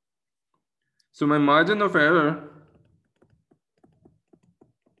 So my margin of error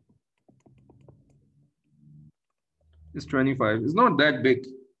is 25. It's not that big.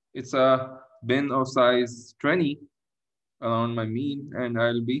 It's a bin of size 20 around my mean, and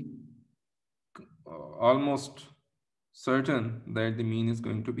I'll be almost certain that the mean is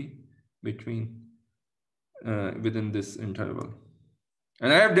going to be between within this interval.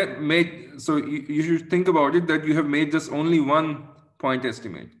 And I have made, so you should think about it that you have made just only one point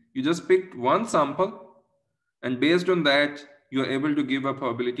estimate. You just picked one sample, and based on that, you are able to give a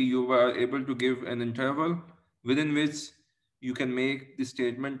probability, you are able to give an interval within which you can make the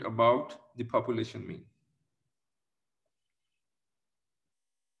statement about the population mean.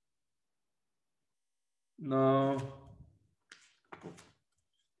 Now,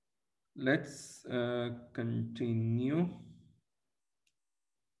 let's continue.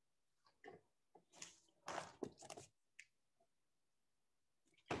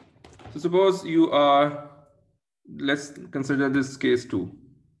 So suppose you are, let's consider this case 2.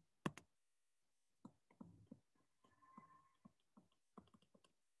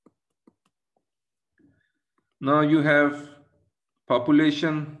 Now you have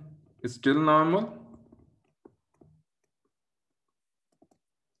population is still normal,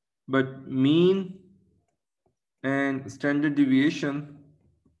 but mean and standard deviation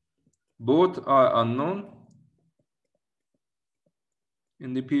both are unknown.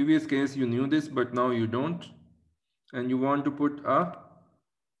 In the previous case, you knew this, but now you don't. and you want to put a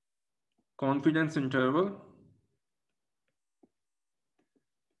confidence interval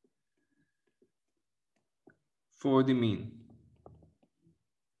for the mean.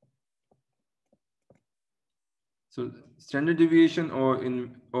 So standard deviation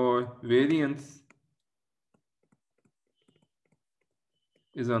or variance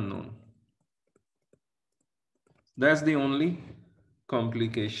is unknown. That's the only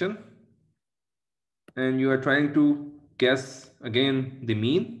complication. And you are trying to guess again the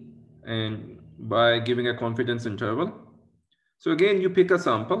mean and by giving a confidence interval. So again, you pick a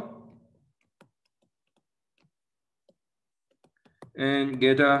sample and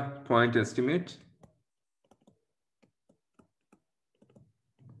get a point estimate.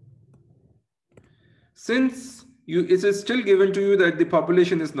 Since it is still given to you that the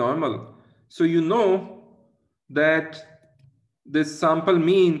population is normal, so you know that this sample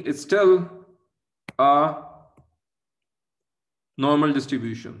mean is still a normal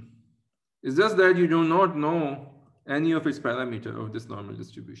distribution. It's just that you do not know any of its parameter of this normal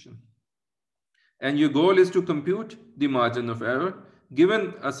distribution. And your goal is to compute the margin of error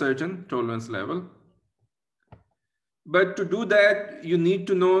given a certain tolerance level. But to do that, you need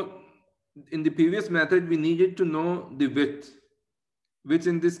to know, in the previous method, we needed to know the width, which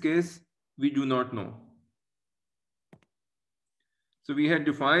in this case, we do not know. So we had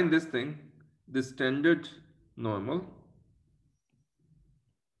defined this thing, the standard normal,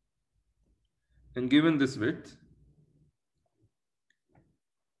 and given this width.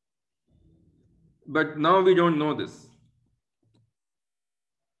 But now we don't know this.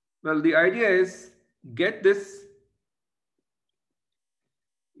 Well, the idea is get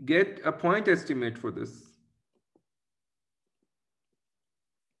a point estimate for this.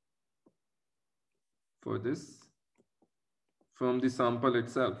 From the sample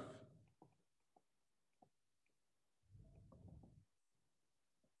itself.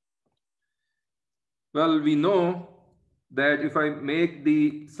 Well, we know that if I make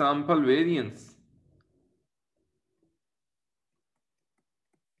the sample variance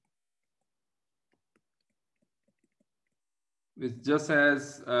which just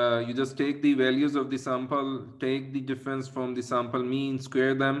has, you just take the values of the sample, take the difference from the sample mean,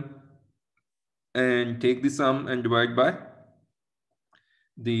 square them, and take the sum and divide by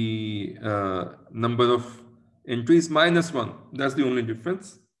the number of entries minus 1. That's the only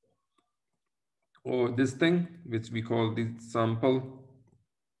difference. Or this thing, which we call the sample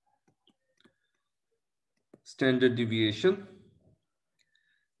standard deviation.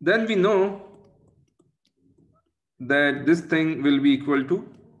 Then we know that this thing will be equal to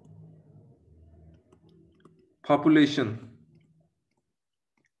population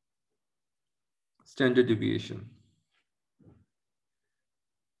standard deviation.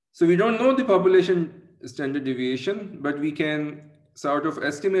 So we don't know the population standard deviation, but we can sort of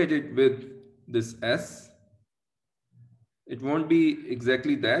estimate it with this S. It won't be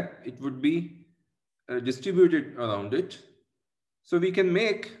exactly that. It would be distributed around it. So we can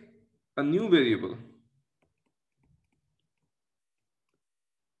make a new variable.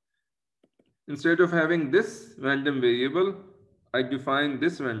 Instead of having this random variable, I define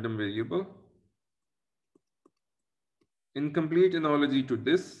this random variable. In complete analogy to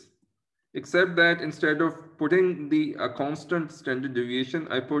this, except that instead of putting a constant standard deviation,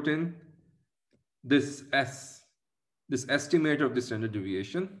 I put in this S, this estimate of the standard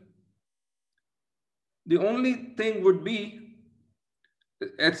deviation. The only thing would be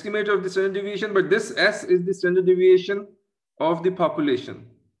the estimate of the standard deviation, but this S is the standard deviation of the population.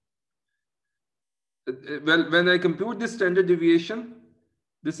 Well, when I compute this standard deviation,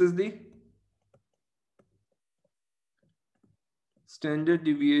 this is the standard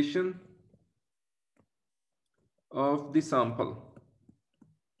deviation of the sample.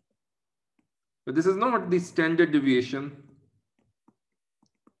 But this is not the standard deviation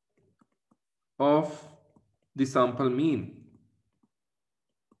of the sample mean,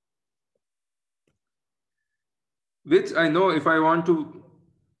 which I know if I want to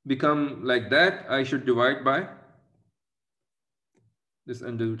become like that, I should divide by this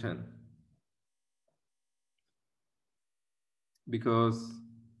under root n. Because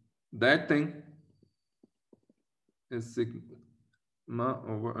that thing is sigma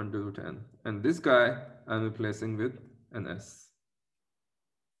over under root n. And this guy I'm replacing with an S.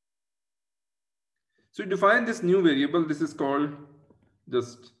 So define this new variable. This is called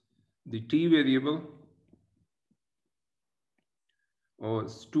just the t variable or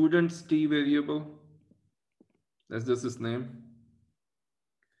student's t variable. That's just its name.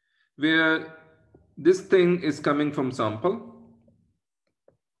 Where this thing is coming from sample.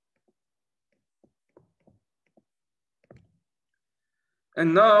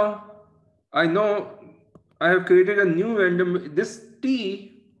 And now I know I have created a new random. This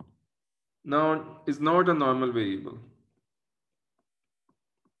t now is not a normal variable.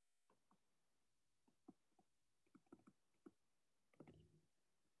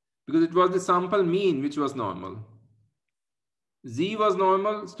 Because it was the sample mean which was normal. Z was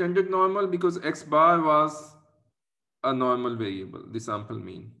normal, standard normal, because x bar was a normal variable, the sample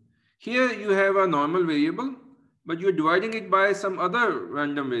mean. Here you have a normal variable, but you're dividing it by some other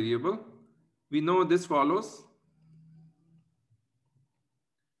random variable. We know this follows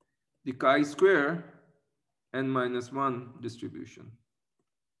the chi-square n-1 distribution.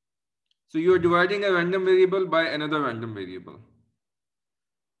 So you are dividing a random variable by another random variable.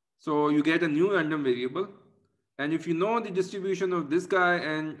 So you get a new random variable. And if you know the distribution of this guy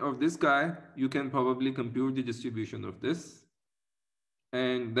and of this guy, you can probably compute the distribution of this.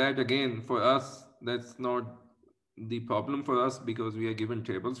 And that again, for us, that's not the problem for us because we are given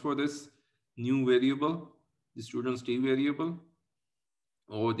tables for this new variable, the student's t variable,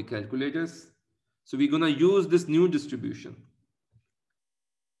 or the calculators. So we're going to use this new distribution.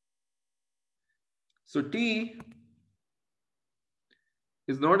 So t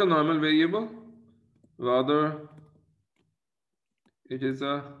is not a normal variable, rather it is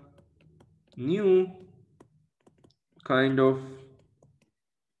a new kind of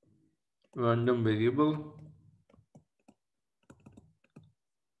random variable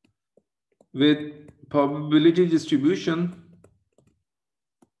with probability distribution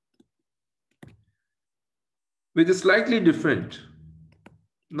which is slightly different,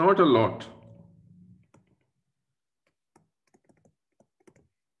 not a lot.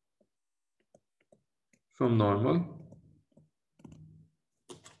 From normal.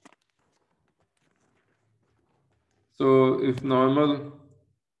 So if normal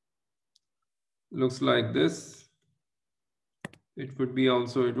looks like this, it would be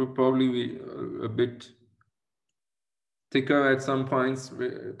also, it would probably be a bit thicker at some points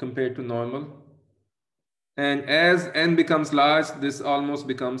compared to normal. And as n becomes large, this almost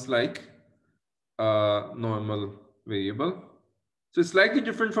becomes like a normal variable. So it's slightly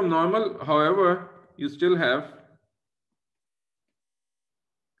different from normal. However, you still have,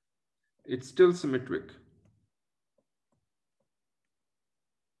 it's still symmetric.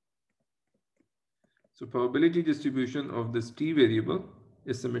 So probability distribution of this t variable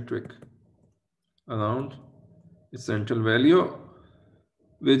is symmetric around its central value,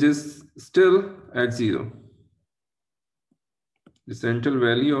 which is still at 0. The central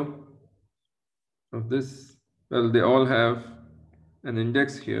value of this, well, they all have an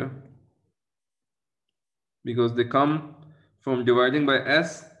index here because they come from dividing by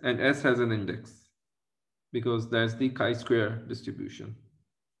s, and s has an index because that's the chi-square distribution.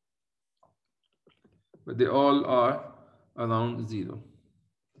 But they all are around 0.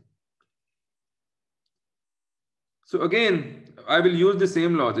 So again, I will use the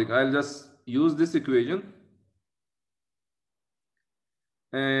same logic. I'll just use this equation.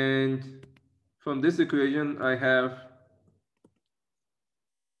 And from this equation, I have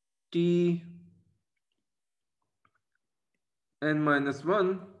t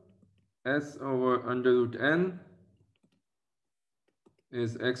n-1 s over under root n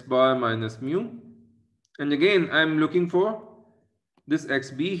is x bar minus mu. And again, I'm looking for this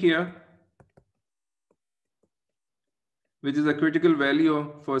xb here, which is a critical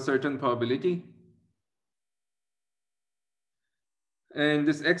value for a certain probability. And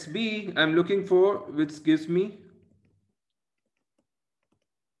this xb I'm looking for, which gives me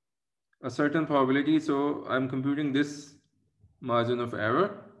a certain probability. So I'm computing this margin of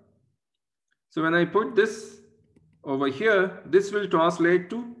error. So when I put this over here, this will translate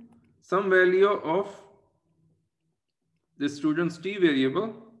to some value of the student's t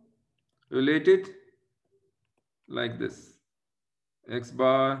variable related like this. X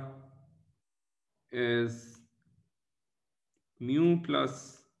bar is mu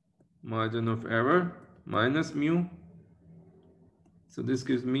plus margin of error minus mu. So this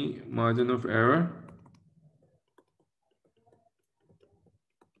gives me margin of error.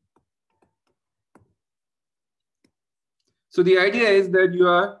 So the idea is that you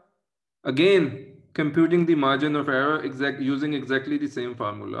are again computing the margin of error using exactly the same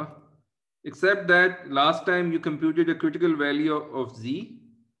formula, except that last time you computed a critical value of z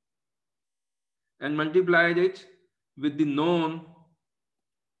and multiplied it with the known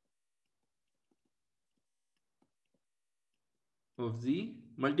of z,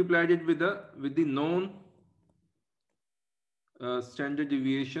 multiplied it with the known standard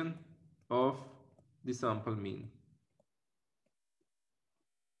deviation of the sample mean.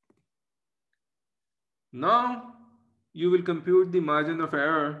 Now you will compute the margin of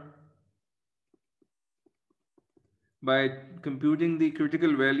error by computing the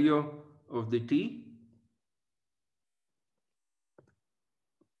critical value of the t,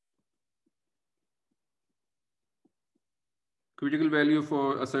 critical value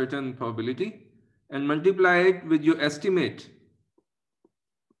for a certain probability, and multiply it with your estimate,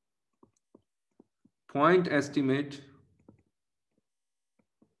 point estimate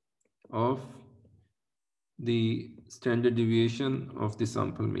of the standard deviation of the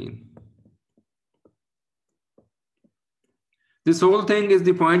sample mean. This whole thing is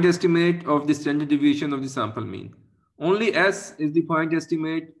the point estimate of the standard deviation of the sample mean. Only S is the point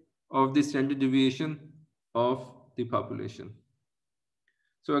estimate of the standard deviation of the population.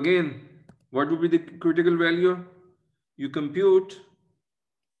 So again, what would be the critical value? You compute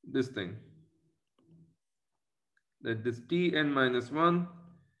this thing, that this Tn minus 1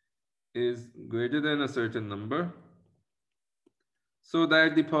 is greater than a certain number, so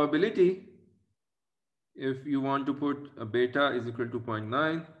that the probability, if you want to put a beta is equal to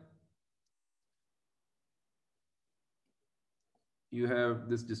 0.9, you have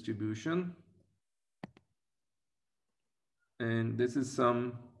this distribution, and this is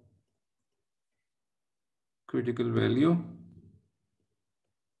some critical value,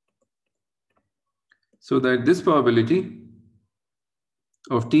 so that this probability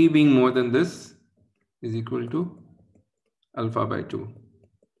of t being more than this is equal to alpha by 2,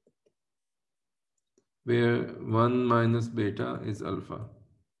 where 1 minus beta is alpha.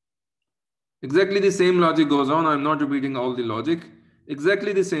 Exactly the same logic goes on. I'm not repeating all the logic.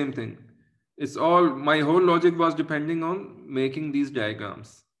 Exactly the same thing. It's all, my whole logic was depending on making these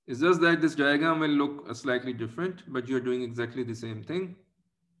diagrams. It's just that this diagram will look slightly different, but you're doing exactly the same thing.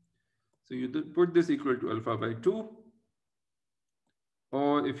 So you put this equal to alpha by 2.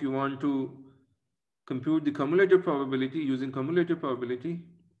 Or if you want to compute the cumulative probability using cumulative probability,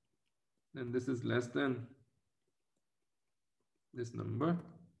 then this is less than this number.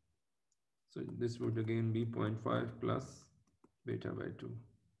 So this would again be 0.5 plus beta by 2.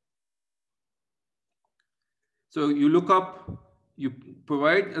 So you look up, you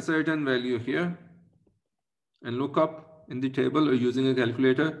provide a certain value here and look up in the table or using a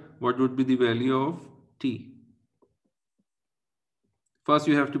calculator what would be the value of t. First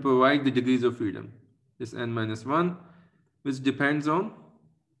you have to provide the degrees of freedom, this n minus 1, which depends on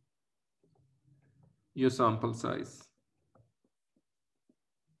your sample size.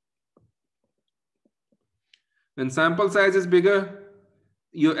 When sample size is bigger,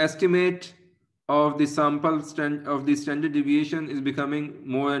 your estimate of the standard deviation is becoming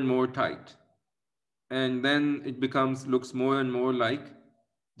more and more tight, and then it looks more and more like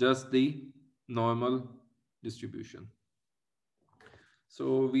just the normal distribution.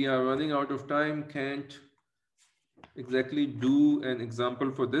 So we are running out of time, can't exactly do an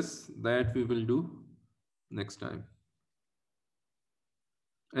example for this. That we will do next time.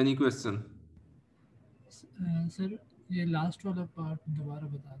 Any question? Sir ये last वाला part दोबारा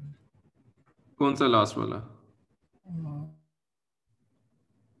बता दें. कौन सा last वाला?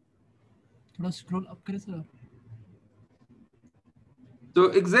 थोड़ा scroll up करें sir. So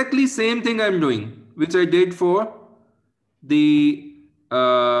exactly same thing I'm doing, which I did for the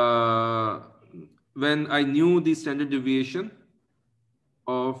when I knew the standard deviation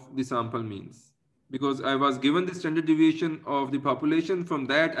of the sample means, because I was given the standard deviation of the population. From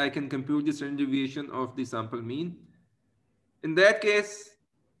that I can compute the standard deviation of the sample mean. In that case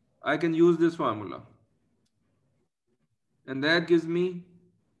I can use this formula, and that gives me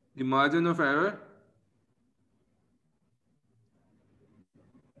the margin of error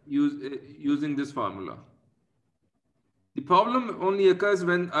using this formula. The problem only occurs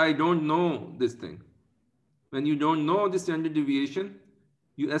when I don't know this thing. When you don't know the standard deviation,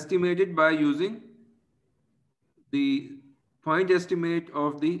 you estimate it by using the point estimate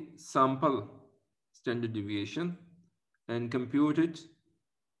of the sample standard deviation and compute it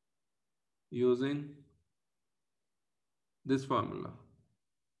using this formula.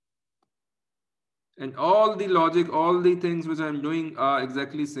 And all the logic, all the things which I'm doing are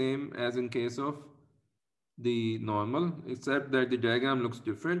exactly same as in case of the normal, except that the diagram looks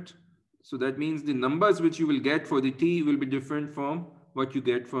different. So that means the numbers which you will get for the t will be different from what you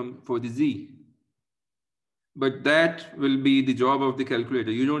get for the z. But that will be the job of the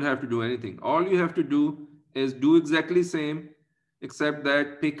calculator. You don't have to do anything. All you have to do is do exactly same, except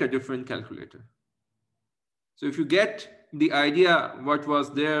that pick a different calculator. So if you get the idea what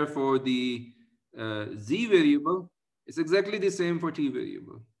was there for the z variable, it's exactly the same for t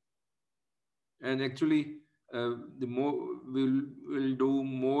variable. And actually, the more we'll do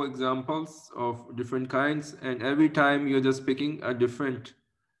more examples of different kinds, and every time you're just picking a different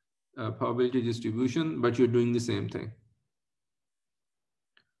probability distribution, but you're doing the same thing.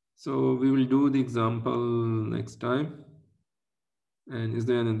 So we will do the example next time. And is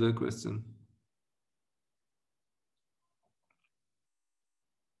there another question?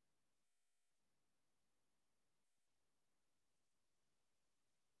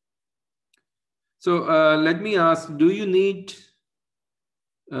 So let me ask, do you need,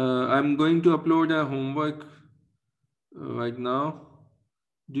 I'm going to upload a homework right now.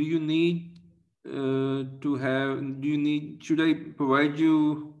 Do you need should I provide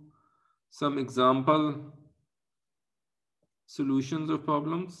you some example solutions of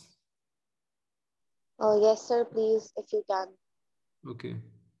problems? Oh, yes, sir, please, if you can. Okay.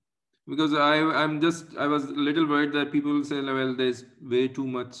 Because I was a little worried that people will say, well, there's way too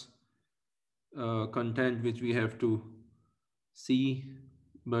much content which we have to see,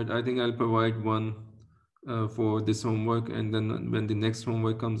 but I think I'll provide one for this homework, and then when the next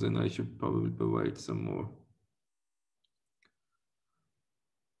homework comes in, I should probably provide some more.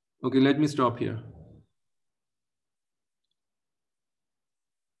 Okay, let me stop here.